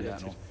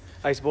it.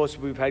 I suppose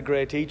we've had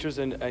great teachers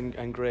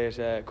and great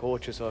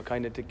coaches, so it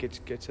kind of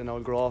gets an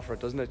old grow for it,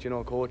 doesn't it?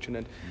 Coaching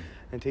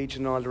and teaching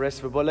and all the rest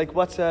of it. But like,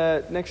 what's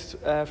next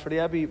for the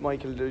Abbey,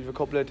 Michael? Do you have a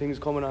couple of things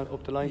coming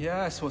up the line?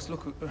 Yeah, I suppose,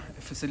 look,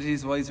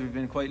 facilities wise, we've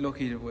been quite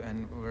lucky,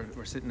 and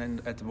we're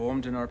sitting at the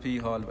moment in our PE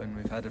hall, and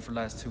we've had it for the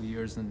last 2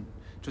 years, and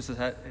just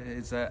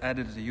it's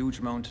added a huge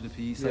amount to the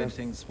PE side of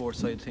things, sports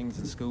side of things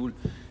in school.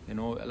 A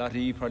lot of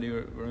you probably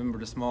remember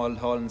the small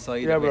hall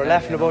inside. Yeah, we were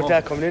laughing about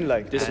that coming in,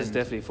 like. This is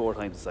definitely 4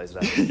 times the size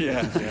of that.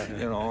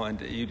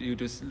 And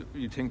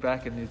you think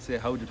back and you'd say,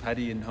 how did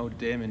Paddy and how did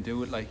Damien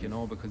do it, like,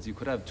 because you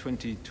could have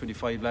 20,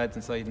 25 lads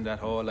inside in that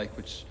hall, like,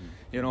 which,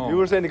 You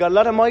were saying they got a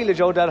lot of mileage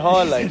out that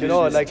hall, like,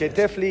 like it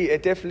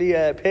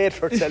definitely paid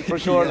for itself for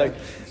sure, like,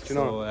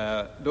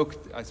 So look,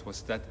 I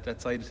suppose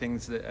that side of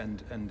things,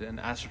 and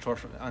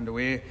AstroTurf on the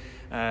way.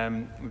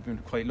 We've been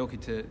quite lucky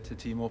to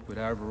team up with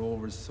Arbor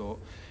Rovers, so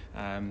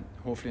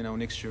hopefully now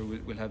next year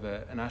we'll have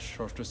an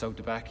AstroTurf just out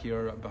the back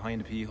here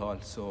behind the PE hall.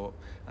 So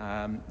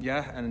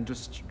and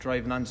just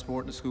driving on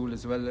sport in the school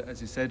as well,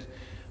 as you said.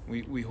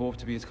 We hope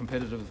to be as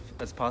competitive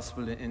as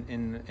possible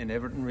in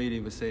Everton, really.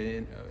 We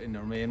say in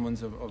our main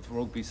ones of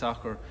rugby,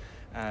 soccer,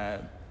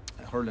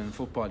 hurling and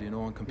football,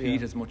 and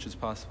compete as much as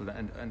possible,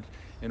 and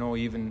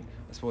even,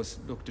 I suppose,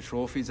 look, the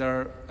trophies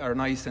are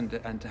nice, and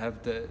to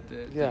have the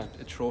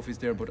trophies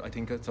there, but I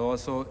think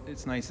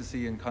it's nice to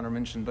see, and Conor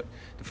mentioned, but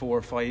the 4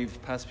 or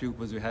 5 past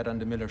pupils we had on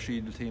the Miller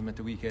Shield team at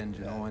the weekend,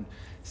 and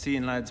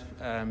seeing lads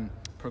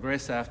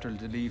progress after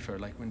they leave here,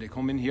 like when they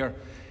come in here,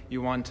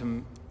 you want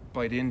them,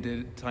 by the end of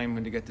the time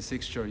when they get the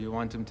 6th year, you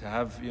want them to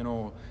have,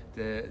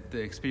 the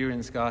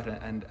experience got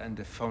and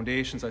the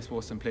foundations, I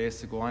suppose, in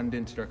place to go on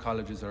into their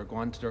colleges or go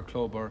on to their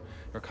club or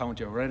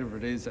county or wherever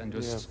it is, and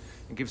just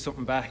and give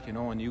something back,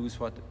 and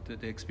use what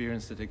the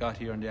experience that they got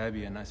here in the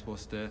Abbey, and I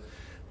suppose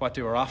what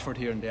they were offered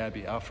here in the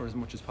Abbey, offer as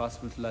much as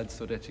possible to lads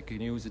so that you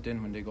can use it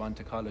then when they go on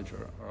to college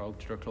or out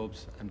to their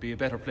clubs and be a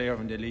better player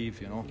when they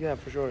leave, Yeah,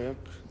 for sure,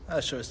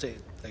 yeah. Sure,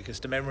 it's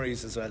the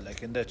memories as well,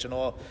 like, in that,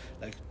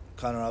 like,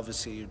 Conor,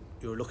 obviously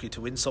you were lucky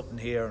to win something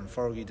here, and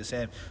Fergie the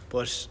same,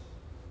 but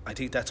I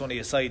think that's only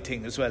a side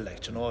thing as well,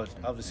 like,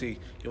 obviously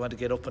you want to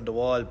get up on the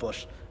wall,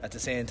 but at the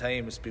same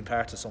time it's been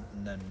part of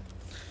something, and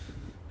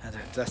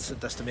that's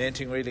the main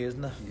thing, really,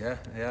 isn't it?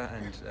 Yeah,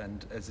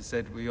 and as I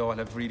said, we all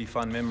have really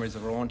fond memories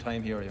of our own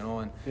time here,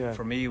 and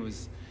for me it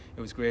was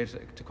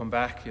great to come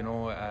back.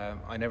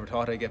 I never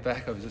thought I'd get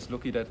back. I was just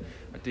lucky that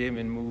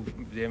Damien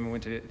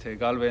went to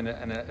Galway, and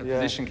a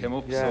position came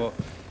up. So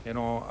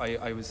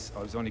I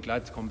was only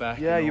glad to come back.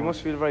 Yeah, you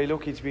must feel very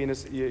lucky to be in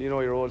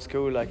your old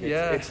school. Like,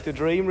 it's the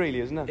dream,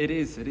 really, isn't it? It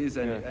is,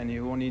 and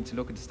you only need to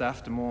look at the staff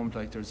at the moment.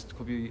 Like, I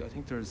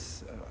think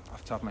there's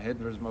off the top of my head,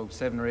 there's about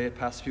 7 or 8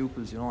 past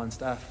pupils, on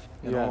staff.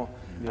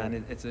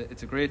 And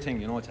it's a great thing,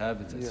 to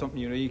have. It's something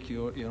unique,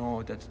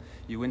 that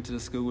you went to the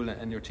school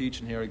and you're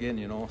teaching here again,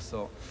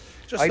 So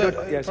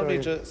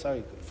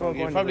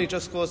probably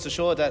just goes to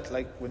show that,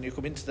 like, when you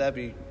come into the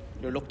Abbey,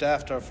 you're looked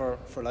after for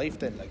life.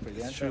 Then, like,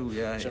 really, true,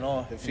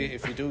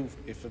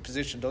 if a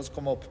position does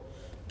come up,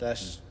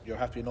 that you're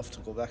happy enough to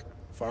go back.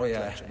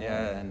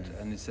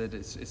 And he said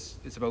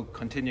it's about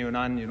continuing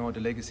on, the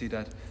legacy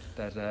that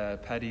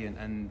Paddy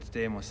and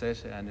Dame was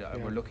set, and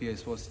we're lucky, I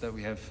suppose, that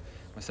we have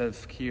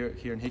myself,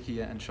 Kieran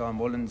Hickey and Sean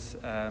Mullins,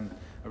 a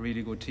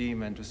really good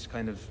team, and just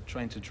kind of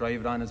trying to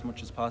drive it on as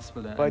much as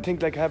possible. But I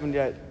think, like,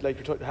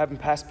 having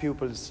past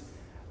pupils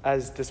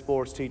as the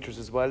sports teachers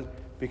as well,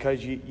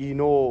 because you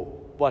know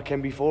what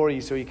came before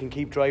you, so you can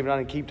keep driving on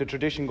and keep the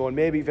tradition going.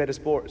 Maybe if you had a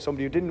sport,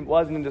 somebody who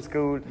wasn't in the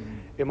school,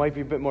 it might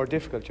be a bit more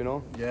difficult, you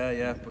know.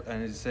 Yeah,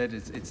 and as you said,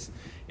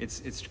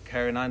 it's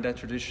carrying on that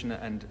tradition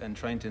and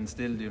trying to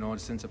instill, you know, a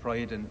sense of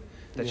pride and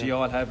that you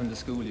all have in the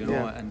school, you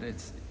know, and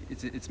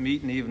it's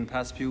meeting even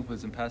past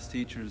pupils and past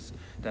teachers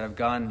that have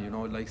gone, you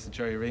know, like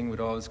Jerry Ring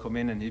would always come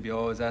in and he'd be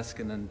always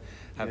asking and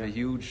have a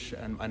huge,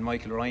 and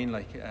Michael Ryan,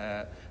 like,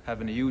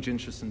 having a huge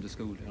interest in the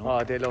school, you know.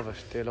 Oh, they love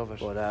it.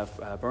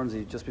 But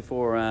Burnsy, just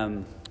before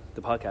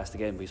the podcast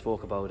again, we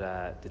spoke about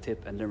the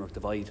Tip and Limerick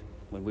divide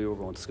when we were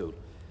going to school.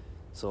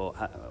 So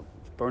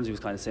Burnsy was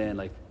kind of saying,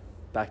 like,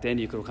 back then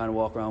you could kind of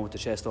walk around with the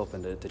chest up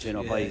and the chin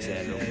up high,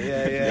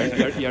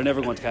 saying, you're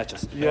never going to catch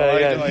us.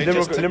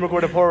 Limerick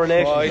were the poor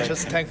relations. I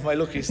just thank my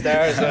lucky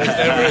stars I was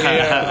never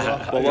here.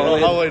 I don't know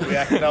how I'd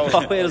react now.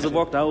 What way does it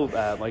work now,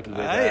 Michael?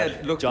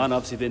 With John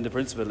obviously being the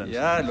principal.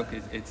 And look,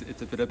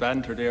 it's a bit of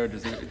banter there.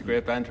 There's a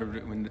great banter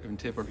when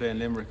Tip are playing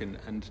Limerick,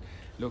 and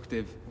look,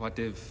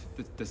 the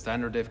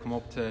standard they've come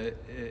up to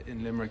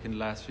in Limerick in the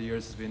last few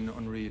years has been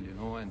unreal, you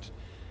know. And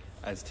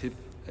as Tip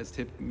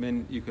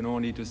men, you can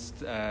only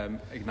just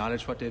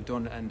acknowledge what they've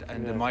done and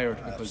admire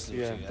it, because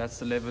that's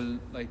the level,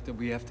 like, that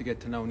we have to get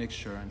to now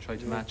next year and try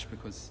to match,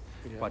 because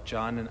what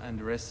John and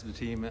the rest of the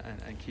team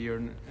and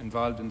Kieran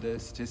involved in the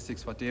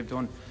statistics, what they've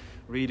done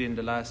really in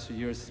the last few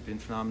years has been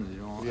phenomenal,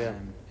 you know.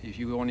 If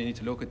you only need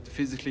to look at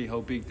physically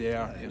how big they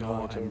are, you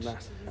know,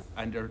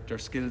 and their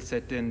skill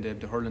set, then they've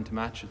the hurling to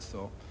match it,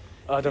 so.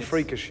 They're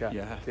freakish,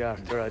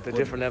 they're at a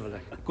different level.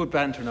 Like. Good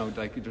banter now.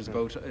 Like, there's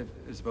about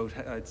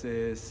I'd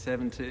say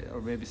 7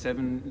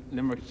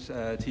 Limerick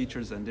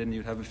teachers, and then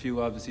you'd have a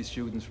few obviously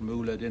students from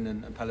Oulad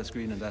and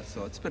Pallasgreen and that.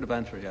 So it's a bit of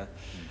banter,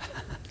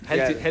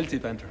 healthy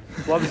banter.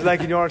 What was it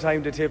like in your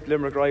time, the Tip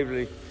Limerick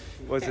rivalry?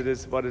 Was it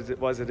as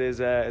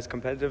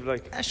competitive,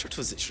 like? Sure, it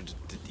was.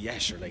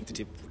 Sure, like the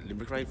Tip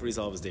Limerick rivalry is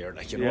always there,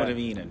 like, you know what I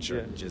mean, and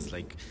sure, just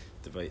like.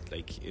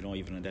 Like, you know,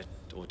 even on that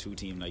O2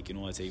 team, like, you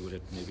know, I'd say you would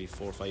have maybe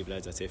 4 or 5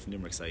 lads, I'd say, from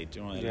Limerick side,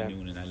 you know, Alan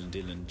Noonan, Alan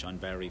Dillon, John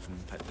Barry from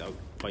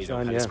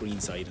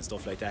Pallasgreen side and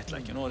stuff like that,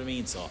 like, you know what I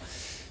mean. So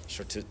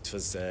sure, it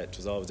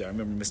was always there. I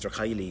remember Mr.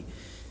 Kiley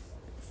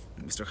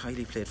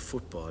played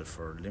football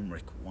for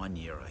Limerick one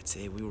year. I'd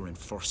say we were in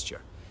first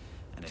year,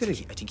 and I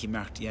think he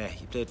marked,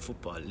 he played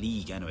football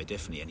league anyway,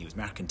 definitely, and he was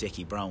marking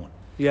Decky Brown.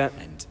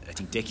 And I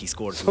think Decky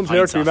scored some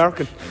points off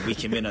him, and we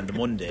came in on the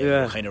Monday, we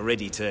were kind of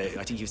ready to,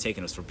 I think he was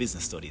taking us for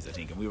business studies, I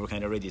think, and we were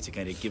kind of ready to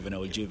kind of give an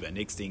old jib, and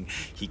next thing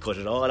he cut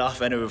it all off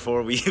anyway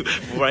before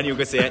anyone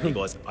could say it, and he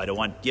goes, I don't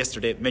want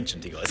yesterday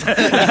mentioned, he goes. And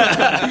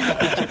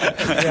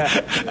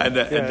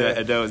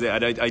that was it.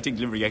 And I think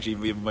Limerick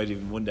actually might have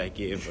even won that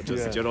game, but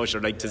just, you know,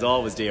 sure, like, 'tis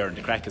always there, and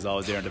the crack is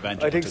always there in the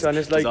banter. I think so, and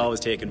it's always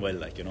taken well,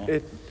 like, you know.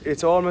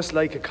 It's almost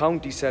like a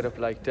county setup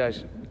like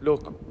that.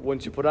 Look,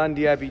 once you put on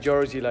the Abbey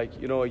jersey, like,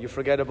 you know, you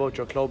forget about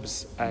your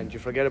clubs and you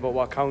forget about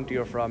what county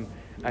you're from,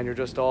 and you're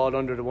just all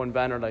under the one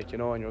banner, like, you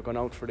know, and you're going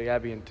out for the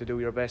Abbey and to do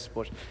your best.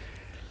 But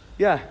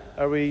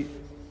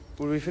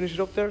will we finish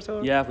it up there?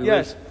 So yeah, we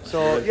will.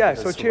 So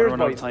cheers,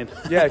 boys.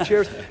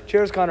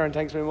 cheers, Conor, and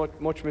thanks very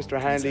much, Mr.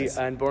 Hanley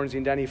and Burnsy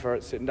and Danny, for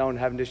sitting down and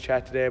having this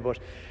chat today. But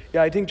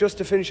I think just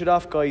to finish it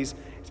off, guys,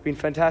 it's been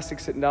fantastic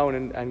sitting down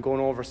and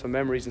going over some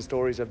memories and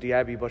stories of the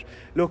Abbey. But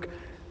look,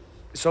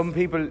 some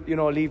people, you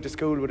know, leave the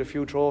school with a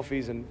few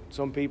trophies, and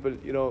some people,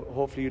 you know,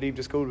 hopefully you leave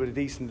the school with a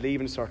decent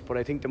leaving cert. But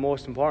I think the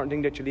most important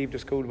thing that you leave the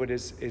school with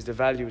is the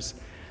values,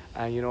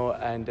 and, you know,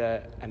 and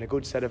a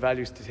good set of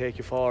values to take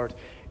you forward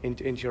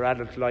into your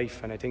adult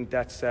life. And I think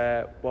that's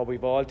what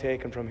we've all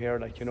taken from here,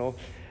 like, you know.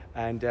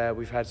 And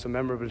we've had some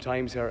memorable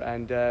times here,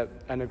 and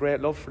a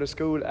great love for the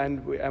school,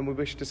 and we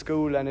wish the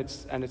school and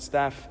its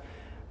staff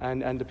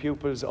and the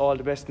pupils all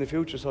the best in the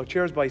future. So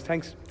cheers, boys.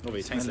 Thanks.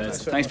 Thanks,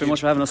 lads. Thanks very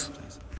much for having us.